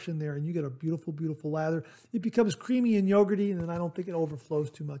that brush in there and you get a beautiful, beautiful lather. It becomes creamy and yogurty, and then I don't think it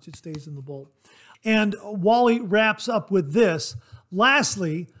overflows too much. It stays in the bowl. And Wally wraps up with this.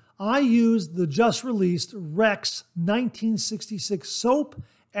 "Lastly, I used the just released Rex 1966 soap,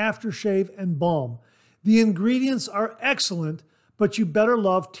 aftershave, and balm. The ingredients are excellent, but you better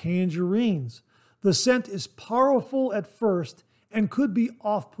love tangerines. The scent is powerful at first and could be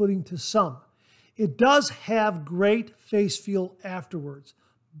off-putting to some. It does have great face feel afterwards,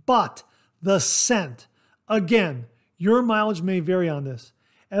 but the scent, again, your mileage may vary on this.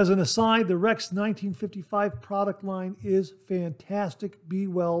 As an aside, the Rex 1955 product line is fantastic. Be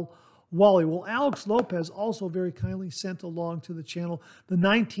well, Wally." Well, Alex Lopez also very kindly sent along to the channel the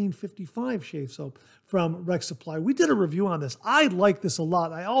 1955 shave soap from Rex Supply. We did a review on this. I like this a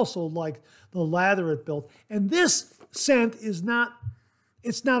lot. I also liked the lather it built. And this scent is not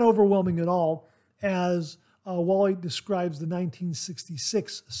overwhelming at all, as Wally describes the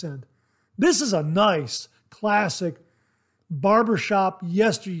 1966 scent. This is a nice, classic, barbershop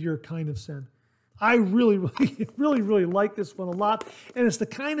yesteryear kind of scent. I really, really, really, really like this one a lot. And it's the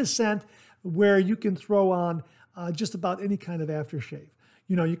kind of scent where you can throw on just about any kind of aftershave.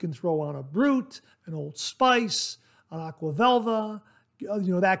 You know, you can throw on a Brut, an Old Spice, an Aqua Velva,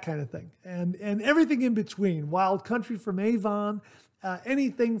 that kind of thing. And everything in between. Wild Country from Avon,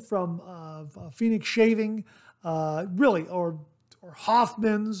 anything from Phoenix Shaving, really, or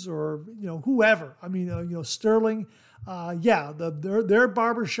Hoffman's, or, whoever. I mean, Sterling. Their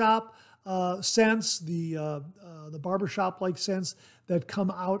barbershop scents, the barbershop-like scents that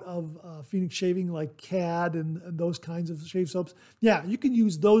come out of Phoenix Shaving, like CAD and those kinds of shave soaps. Yeah, you can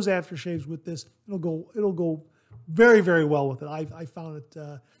use those aftershaves with this. It'll go very, very well with it. I found it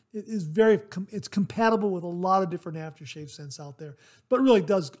it is it's compatible with a lot of different aftershave scents out there, but really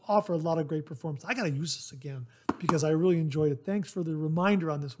does offer a lot of great performance. I got to use this again because I really enjoyed it. Thanks for the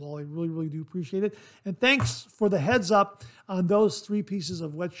reminder on this, Wally. I really, really do appreciate it. And thanks for the heads up on those 3 pieces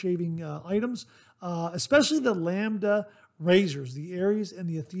of wet shaving items, especially the Lambda razors, the Aries and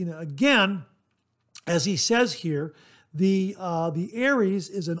the Athena. Again, as he says here, the Aries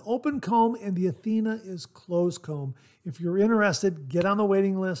is an open comb and the Athena is closed comb. If you're interested, get on the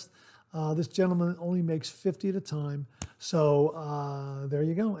waiting list. This gentleman only makes 50 at a time. So there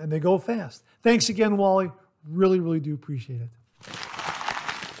you go. And they go fast. Thanks again, Wally. Really, really do appreciate it.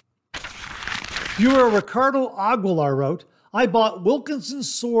 Viewer Ricardo Aguilar wrote, I bought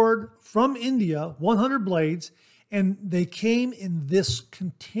Wilkinson's sword from India, 100 blades, and they came in this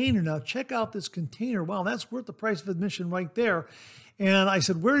container. Now, check out this container. Wow, that's worth the price of admission right there. And I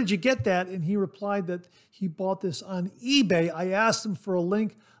said, where did you get that? And he replied that he bought this on eBay. I asked him for a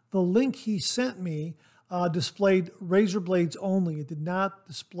link. The link he sent me displayed razor blades only. It did not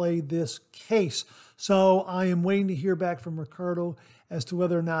display this case. So I am waiting to hear back from Ricardo as to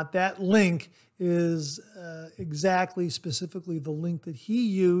whether or not that link is exactly, specifically the link that he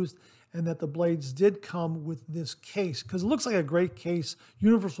used, and that the blades did come with this case, because it looks like a great case,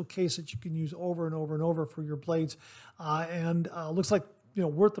 universal case that you can use over and over and over for your blades, and looks like, you know,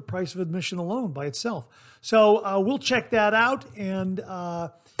 worth the price of admission alone by itself. So we'll check that out, and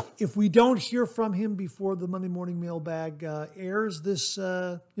if we don't hear from him before the Monday morning mailbag airs this,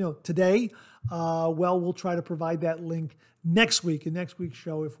 today, well, we'll try to provide that link next week, in next week's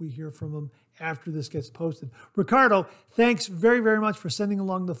show, if we hear from him after this gets posted. Ricardo, thanks very, very much for sending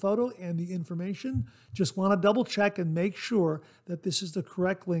along the photo and the information. Just want to double check and make sure that this is the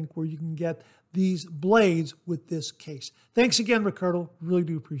correct link where you can get these blades with this case. Thanks again, Ricardo. Really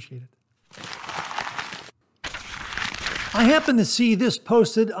do appreciate it. I happened to see this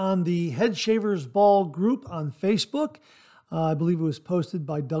posted on the Head Shavers Ball group on Facebook. I believe it was posted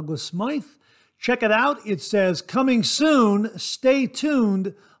by Douglas Smythe. Check it out. It says, coming soon, stay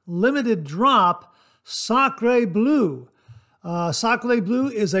tuned, limited drop, Sacre Bleu. Sacre Bleu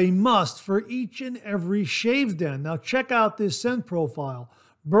is a must for each and every shave den. Now check out this scent profile.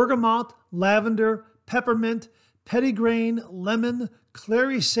 Bergamot, lavender, peppermint, petitgrain, lemon,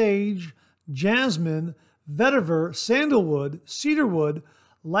 clary sage, jasmine, vetiver, sandalwood, cedarwood,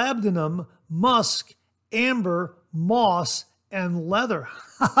 labdanum, musk, amber, moss, and leather.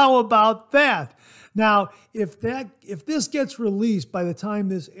 How about that? Now, if this gets released by the time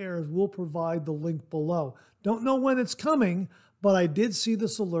this airs, we'll provide the link below. Don't know when it's coming, but I did see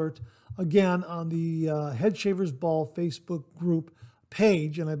this alert again on the Head Shavers Ball Facebook group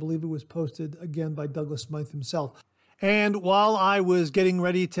page, and I believe it was posted again by Douglas Smythe himself. And while I was getting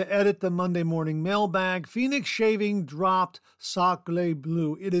ready to edit the Monday morning mailbag, Phoenix Shaving dropped Sacre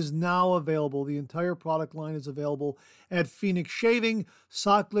Bleu. It is now available. The entire product line is available at Phoenix Shaving.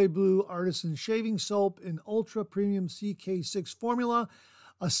 Sacre Bleu Artisan Shaving Soap in Ultra Premium CK6 formula,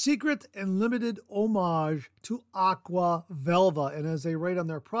 a secret and limited homage to Aqua Velva. And as they write on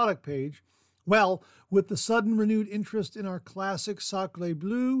their product page, well, with the sudden renewed interest in our classic Sacre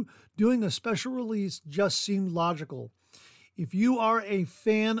Bleu, doing a special release just seemed logical. If you are a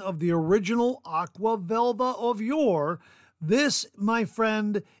fan of the original Aqua Velva of yore, this, my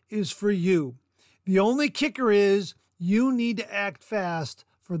friend, is for you. The only kicker is you need to act fast,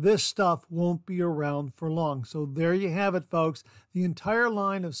 for this stuff won't be around for long. So there you have it, folks. The entire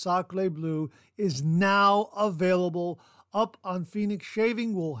line of Sacre Bleu is now available up on Phoenix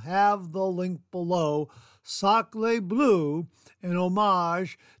Shaving. We'll have the link below. Sacre Bleu, an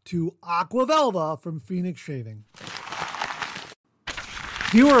homage to Aqua Velva from Phoenix Shaving.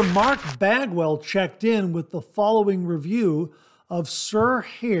 Viewer Mark Bagwell checked in with the following review of Sir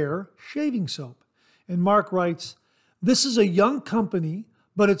Hair shaving soap. And Mark writes, this is a young company,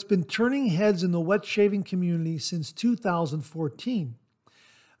 but it's been turning heads in the wet shaving community since 2014.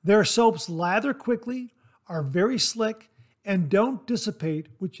 Their soaps lather quickly, are very slick, and don't dissipate,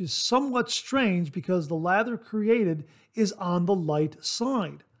 which is somewhat strange because the lather created is on the light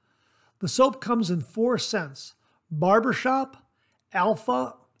side. The soap comes in 4 scents: Barbershop,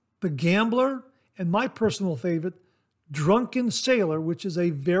 Alpha, The Gambler, and my personal favorite, Drunken Sailor, which is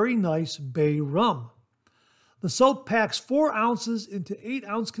a very nice bay rum. The soap packs 4 ounces into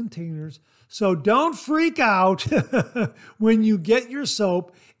 8-ounce containers, so don't freak out when you get your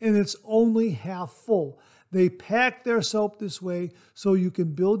soap and it's only half full. They pack their soap this way so you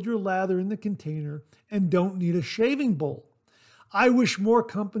can build your lather in the container and don't need a shaving bowl. I wish more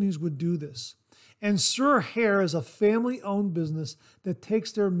companies would do this. And Sir Hair is a family-owned business that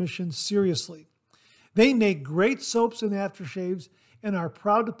takes their mission seriously. They make great soaps and aftershaves, and are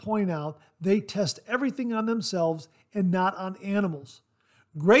proud to point out they test everything on themselves and not on animals.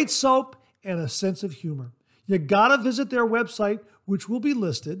 Great soap and a sense of humor. You gotta visit their website, which will be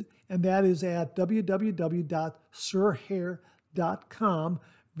listed, and that is at www.sirhair.com,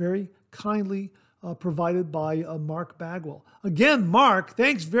 very kindly provided by Mark Bagwell. Again, Mark,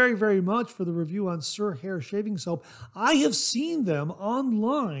 thanks very, very much for the review on Sir Hair Shaving Soap. I have seen them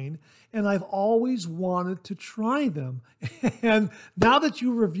online, and I've always wanted to try them. And now that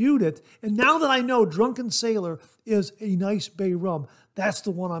you reviewed it, and now that I know Drunken Sailor is a nice bay rum, that's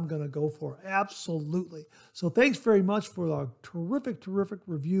the one I'm going to go for. Absolutely. So thanks very much for a terrific, terrific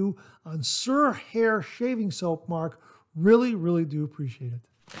review on Sir Hair Shaving Soap, Mark. Really, really do appreciate it.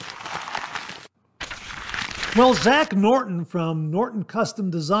 Well, Zach Norton from Norton Custom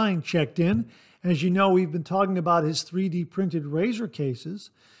Design checked in. As you know, we've been talking about his 3D printed razor cases.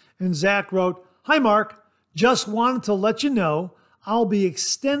 And Zach wrote, "Hi, Mark. Just wanted to let you know I'll be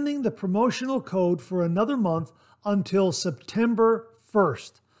extending the promotional code for another month until September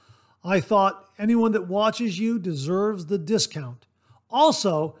 1st. I thought anyone that watches you deserves the discount.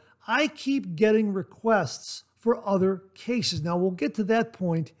 Also, I keep getting requests for other cases." Now, we'll get to that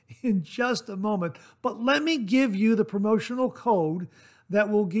point in just a moment, but let me give you the promotional code that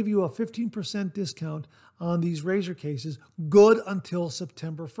will give you a 15% discount on these razor cases, good until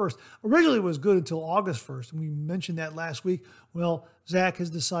September 1st. Originally, it was good until August 1st, and we mentioned that last week. Well, Zach has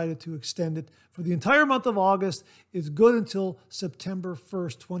decided to extend it for the entire month of August. It's good until September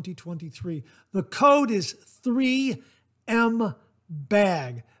 1st, 2023. The code is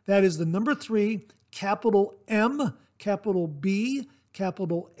 3MBAG. That is the number 3, capital M, capital B,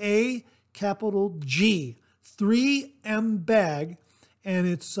 capital A, capital G. 3MBAG. And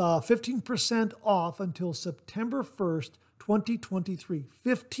it's 15% off until September 1st, 2023.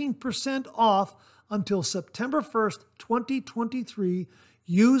 15% off until September 1st, 2023.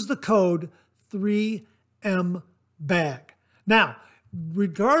 Use the code 3MBAG. Now,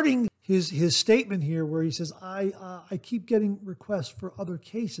 regarding his statement here where he says, I keep getting requests for other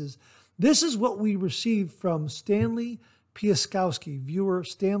cases, this is what we received from Stanley Piaskowski, viewer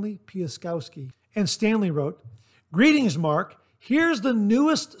Stanley Piaskowski. And Stanley wrote, "Greetings, Mark. Here's the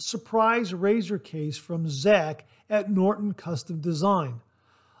newest surprise razor case from Zach at Norton Custom Design.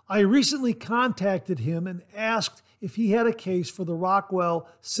 I recently contacted him and asked if he had a case for the Rockwell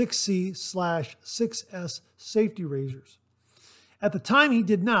 6C/6S safety razors. At the time, he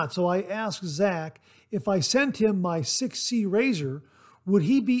did not, so I asked Zach if I sent him my 6C razor, would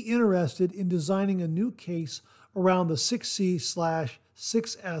he be interested in designing a new case around the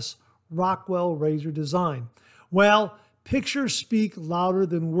 6C/6S Rockwell razor design? Well, pictures speak louder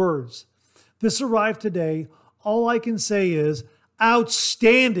than words. This arrived today. All I can say is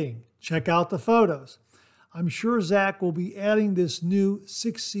outstanding. Check out the photos. I'm sure Zach will be adding this new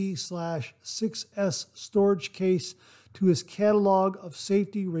 6C/6S storage case to his catalog of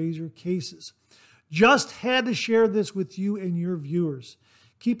safety razor cases. Just had to share this with you and your viewers.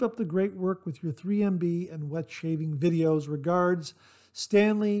 Keep up the great work with your 3MB and wet shaving videos. Regards,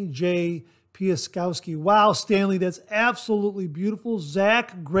 Stanley J. Piaskowski." Wow, Stanley, that's absolutely beautiful.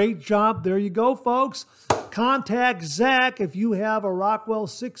 Zach, great job. There you go, folks. Contact Zach if you have a Rockwell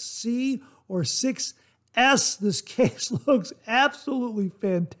 6C or 6S. This case looks absolutely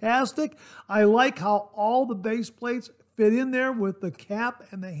fantastic. I like how all the base plates fit in there with the cap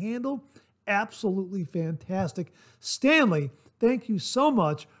and the handle. Absolutely fantastic. Stanley, thank you so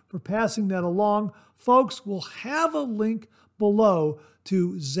much for passing that along. Folks, we'll have a link below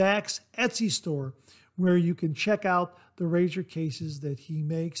to Zach's Etsy store where you can check out the razor cases that he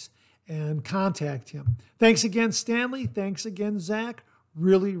makes and contact him. Thanks again, Stanley. Thanks again, Zach.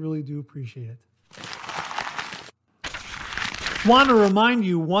 Really, really do appreciate it. Want to remind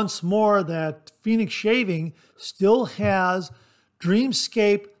you once more that Phoenix Shaving still has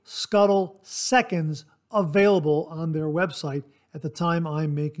Dreamscape Scuttle Seconds available on their website at the time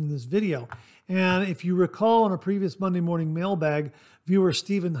I'm making this video. And if you recall in a previous Monday morning mailbag, viewer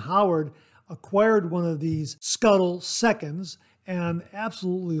Stephen Howard acquired one of these Scuttle Seconds and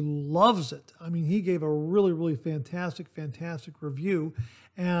absolutely loves it. I mean, he gave a really, really fantastic review.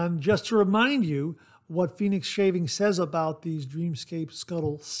 And just to remind you what Phoenix Shaving says about these Dreamscape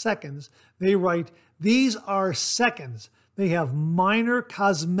Scuttle Seconds, they write, "These are seconds. They have minor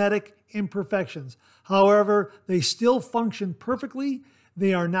cosmetic imperfections. However, they still function perfectly.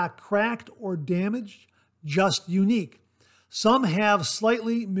 They are not cracked or damaged, just unique. Some have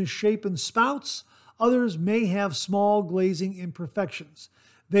slightly misshapen spouts. Others may have small glazing imperfections.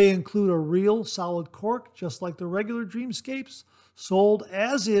 They include a real solid cork, just like the regular Dreamscapes, sold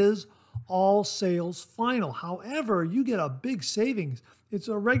as is, all sales final. However, you get a big savings. It's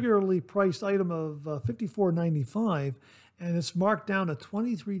a regularly priced item of $54.95, and it's marked down to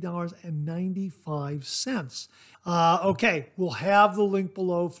 $23.95. Okay, we'll have the link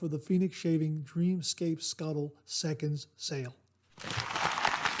below for the Phoenix Shaving Dreamscape Scuttle Seconds sale.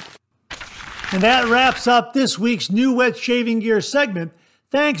 And that wraps up this week's New Wet Shaving Gear segment.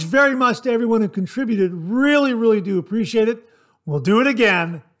 Thanks very much to everyone who contributed. Really, really do appreciate it. We'll do it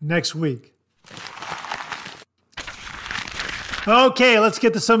again next week. Okay, let's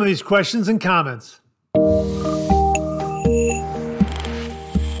get to some of these questions and comments.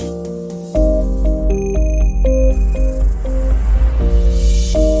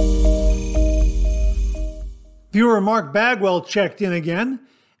 Viewer Mark Bagwell checked in again,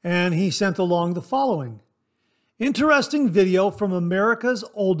 and he sent along the following. Interesting video from America's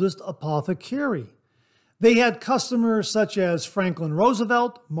oldest apothecary. They had customers such as Franklin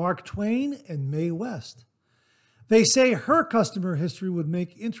Roosevelt, Mark Twain, and Mae West. They say her customer history would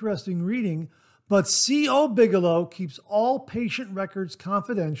make interesting reading, but C.O. Bigelow keeps all patient records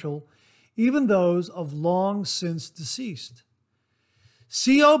confidential, even those of long since deceased.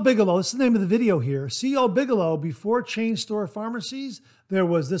 C.O. Bigelow, this is the name of the video here. C.O. Bigelow, before chain store pharmacies, there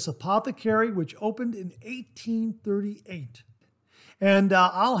was this apothecary which opened in 1838. And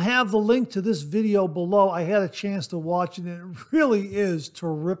I'll have the link to this video below. I had a chance to watch it, and it really is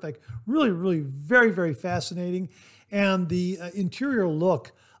terrific. Really, really very, very fascinating. And the interior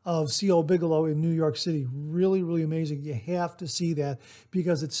look of C.O. Bigelow in New York City, really, really amazing. You have to see that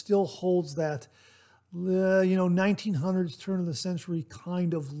because it still holds that 1900s, turn of the century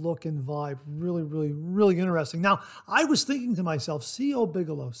kind of look and vibe. Really, really, really interesting. Now, I was thinking to myself, C.O.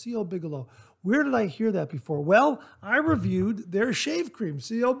 Bigelow, where did I hear that before? Well, I reviewed their shave cream,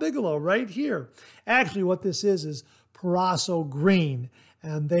 C.O. Bigelow, right here. Actually, what this is Paraso Green,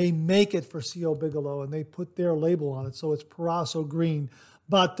 and they make it for C.O. Bigelow, and they put their label on it, so it's Paraso Green.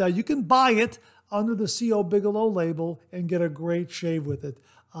 But you can buy it under the C.O. Bigelow label and get a great shave with it.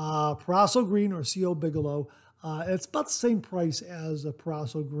 Paraso Green or C.O. Bigelow. It's about the same price as a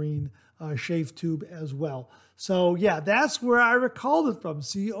Paraso Green shave tube as well. So yeah, that's where I recalled it from,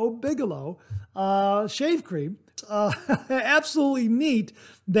 C.O. Bigelow shave cream. Absolutely neat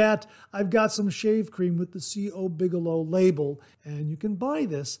that I've got some shave cream with the C.O. Bigelow label, and you can buy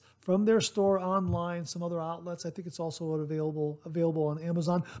this from their store online, some other outlets. I think it's also available on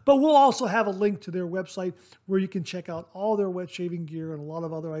Amazon. But we'll also have a link to their website where you can check out all their wet shaving gear and a lot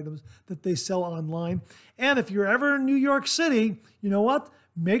of other items that they sell online. And if you're ever in New York City, you know what?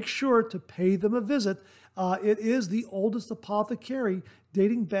 Make sure to pay them a visit. It is the oldest apothecary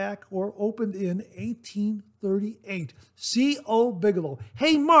dating back or opened in 1838. C.O. Bigelow.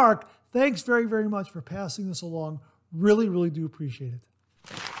 Hey, Mark, thanks very, very much for passing this along. Really, really do appreciate it.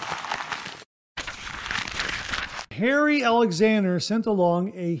 Harry Alexander sent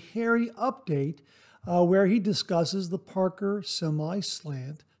along a Harry update where he discusses the Parker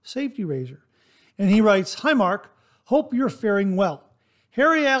Semi-Slant Safety Razor. And he writes, "Hi, Mark. Hope you're faring well.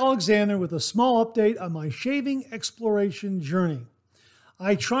 Harry Alexander with a small update on my shaving exploration journey.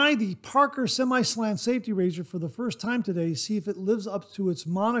 I tried the Parker Semi-Slant Safety Razor for the first time today to see if it lives up to its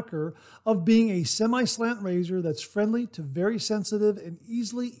moniker of being a semi-slant razor that's friendly to very sensitive and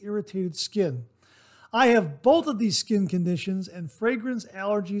easily irritated skin. I have both of these skin conditions and fragrance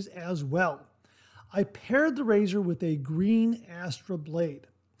allergies as well. I paired the razor with a green Astra blade.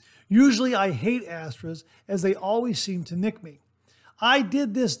 Usually I hate Astras as they always seem to nick me. I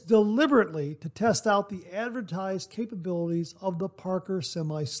did this deliberately to test out the advertised capabilities of the Parker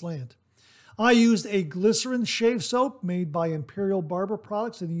Semi-Slant. I used a glycerin shave soap made by Imperial Barber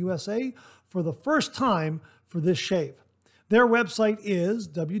Products in the USA for the first time for this shave. Their website is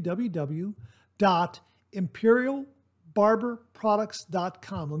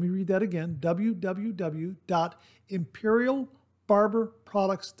www.imperialbarberproducts.com. Let me read that again,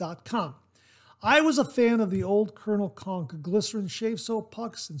 www.imperialbarberproducts.com. I was a fan of the old Colonel Conk glycerin shave soap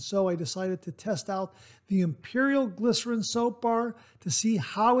pucks, and so I decided to test out the Imperial glycerin soap bar to see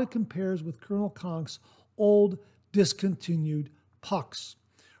how it compares with Colonel Conk's old discontinued pucks.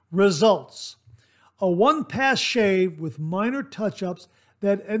 Results: a one-pass shave with minor touch-ups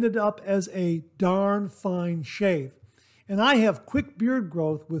that ended up as a darn fine shave. And I have quick beard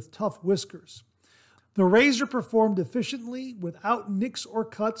growth with tough whiskers. The razor performed efficiently without nicks or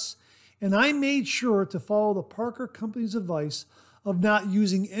cuts, and I made sure to follow the Parker Company's advice of not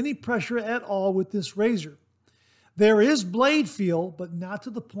using any pressure at all with this razor. There is blade feel, but not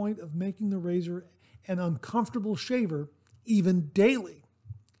to the point of making the razor an uncomfortable shaver, even daily.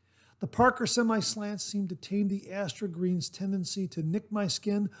 The Parker semi-slants seem to tame the Astra Green's tendency to nick my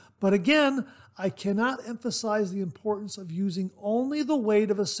skin, but again, I cannot emphasize the importance of using only the weight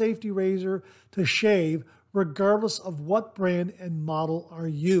of a safety razor to shave, regardless of what brand and model are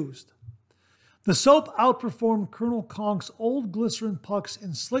used. The soap outperformed Colonel Conk's old glycerin pucks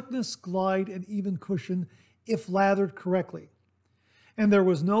in slickness, glide, and even cushion if lathered correctly. And there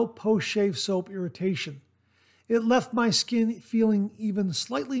was no post-shave soap irritation. It left my skin feeling even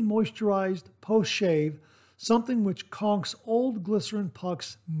slightly moisturized post-shave, something which Conk's old glycerin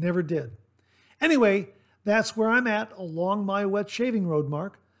pucks never did. Anyway, that's where I'm at along my wet shaving road,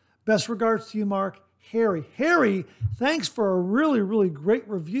 Mark. Best regards to you, Mark. Harry. Harry, thanks for a really, really great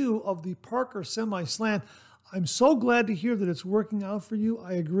review of the Parker semi-slant. I'm so glad to hear that it's working out for you.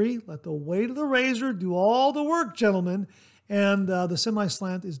 I agree. Let the weight of the razor do all the work, gentlemen. And the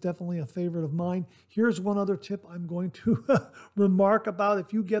semi-slant is definitely a favorite of mine. Here's one other tip I'm going to remark about.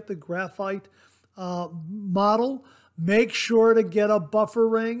 If you get the graphite model, make sure to get a buffer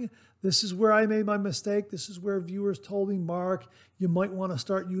ring. This is where I made my mistake. This is where viewers told me, Mark, you might want to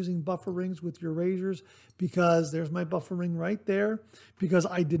start using buffer rings with your razors, because there's my buffer ring right there, because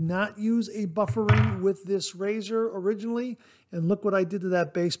I did not use a buffer ring with this razor originally. And look what I did to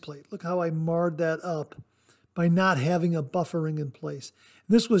that base plate. Look how I marred that up by not having a buffer ring in place.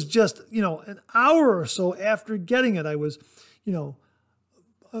 This was just, an hour or so after getting it. I was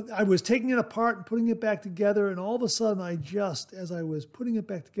taking it apart and putting it back together, and all of a sudden as I was putting it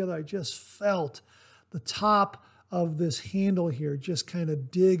back together, I just felt the top of this handle here just kind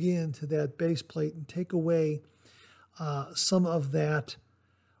of dig into that base plate and take away some of that,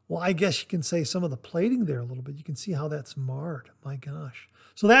 well, I guess you can say some of the plating there a little bit. You can see how that's marred, my gosh.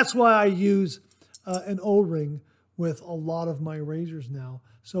 So that's why I use an O-ring with a lot of my razors now.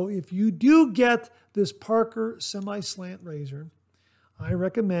 So if you do get this Parker semi-slant razor, I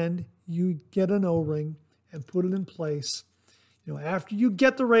recommend you get an O-ring and put it in place. After you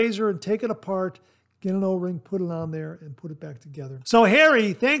get the razor and take it apart, get an O-ring, put it on there, and put it back together. So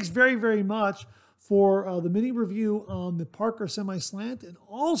Harry, thanks very, very much for the mini review on the Parker semi-slant and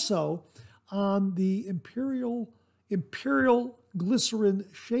also on the Imperial Glycerin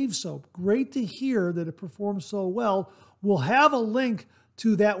Shave Soap. Great to hear that it performs so well. We'll have a link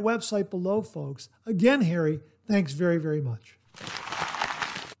to that website below, folks. Again, Harry, thanks very, very much.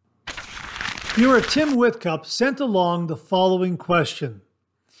 Viewer Tim Whitcup sent along the following question.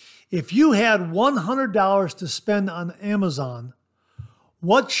 If you had $100 to spend on Amazon,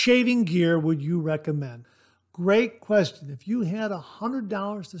 what shaving gear would you recommend? Great question. If you had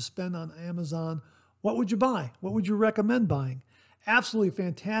 $100 to spend on Amazon, what would you buy? What would you recommend buying? Absolutely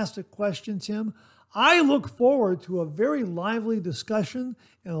fantastic question, Tim. I look forward to a very lively discussion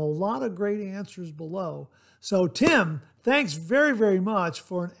and a lot of great answers below. So, Tim, thanks very, very much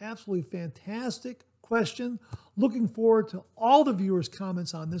for an absolutely fantastic question. Looking forward to all the viewers'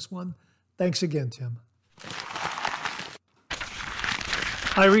 comments on this one. Thanks again, Tim.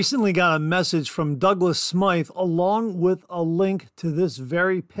 I recently got a message from Douglas Smythe along with a link to this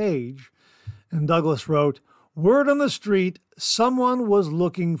very page. And Douglas wrote, "Word on the street, someone was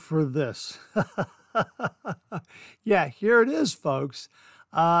looking for this." Yeah, here it is, folks.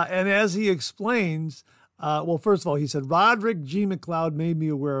 And as he explains, well, first of all, he said, Roderick G. McLeod made me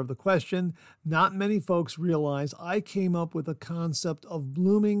aware of the question. Not many folks realize I came up with a concept of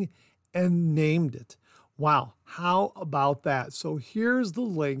blooming and named it. Wow, how about that? So here's the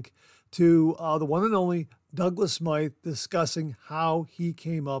link to the one and only Douglas Smythe discussing how he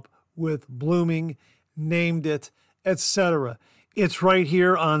came up with blooming, named it, etc. It's right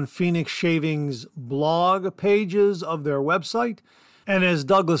here on Phoenix Shaving's blog pages of their website. And as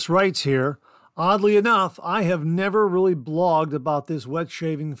Douglas writes here, oddly enough, I have never really blogged about this wet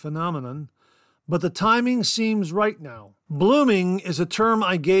shaving phenomenon, but the timing seems right now. Blooming is a term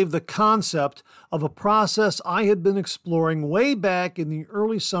I gave the concept of a process I had been exploring way back in the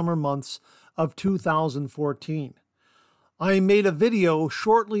early summer months of 2014. I made a video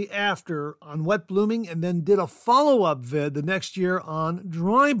shortly after on wet blooming and then did a follow-up vid the next year on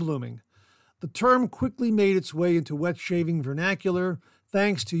dry blooming. The term quickly made its way into wet shaving vernacular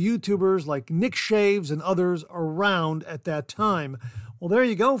thanks to YouTubers like Nick Shaves and others around at that time. Well, there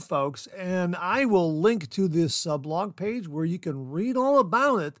you go, folks, and I will link to this blog page where you can read all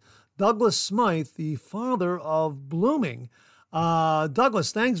about it. Douglas Smythe, the father of blooming.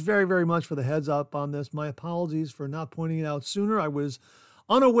 Douglas, thanks very, very much for the heads up on this. My apologies for not pointing it out sooner. I was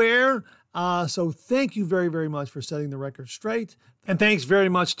unaware. So thank you very, very much for setting the record straight. And thanks very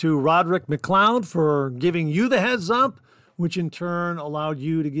much to Roderick McLeod for giving you the heads up. which in turn allowed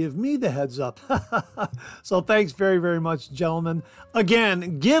you to give me the heads up. So thanks very, very much, gentlemen.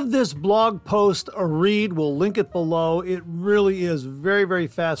 Again, give this blog post a read. We'll link it below. It really is very, very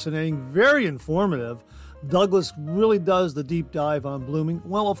fascinating, very informative. Douglas really does the deep dive on blooming.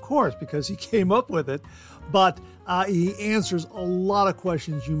 Well, of course, because he came up with it, but he answers a lot of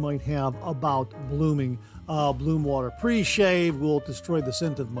questions you might have about blooming. Bloom water pre-shave will destroy the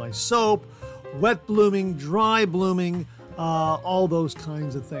scent of my soap, wet blooming, dry blooming, all those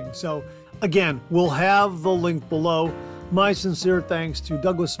kinds of things. So again, we'll have the link below. My sincere thanks to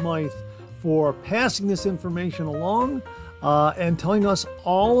Douglas Smythe for passing this information along and telling us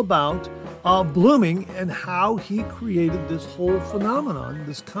all about blooming and how he created this whole phenomenon,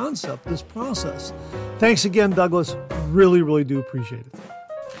 this concept, this process. Thanks again, Douglas. Really, really do appreciate it.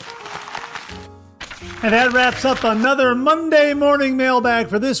 And that wraps up another Monday morning mailbag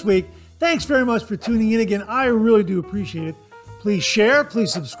for this week. Thanks very much for tuning in again. I really do appreciate it. Please share,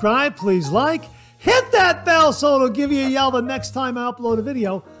 please subscribe, please like. Hit that bell so it'll give you a yell the next time I upload a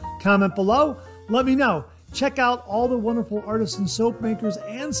video. Comment below. Let me know. Check out all the wonderful artisan soap makers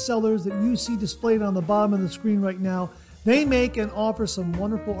and sellers that you see displayed on the bottom of the screen right now. They make and offer some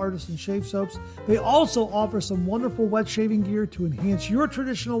wonderful artisan shave soaps. They also offer some wonderful wet shaving gear to enhance your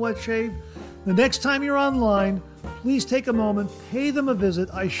traditional wet shave. The next time you're online, please take a moment, pay them a visit.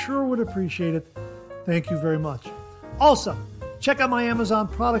 I sure would appreciate it. Thank you very much. Also, check out my Amazon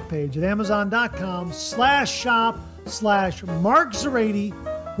product page at amazon.com/shop/Mark Zarady,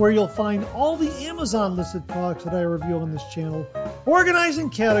 where you'll find all the Amazon listed products that I review on this channel, organized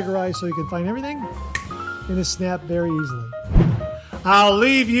and categorized so you can find everything in a snap very easily. I'll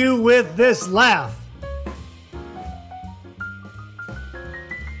leave you with this laugh.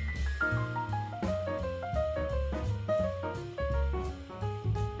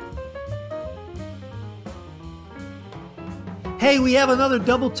 Hey, we have another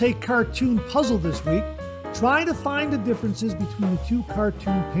double take cartoon puzzle this week. Try to find the differences between the two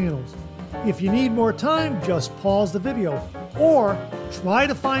cartoon panels. If you need more time, just pause the video, or try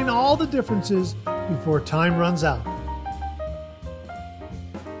to find all the differences before time runs out.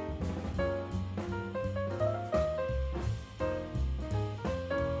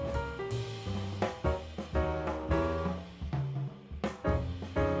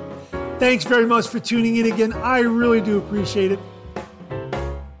 Thanks very much for tuning in again. I really do appreciate it.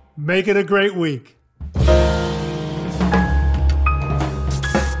 Make it a great week.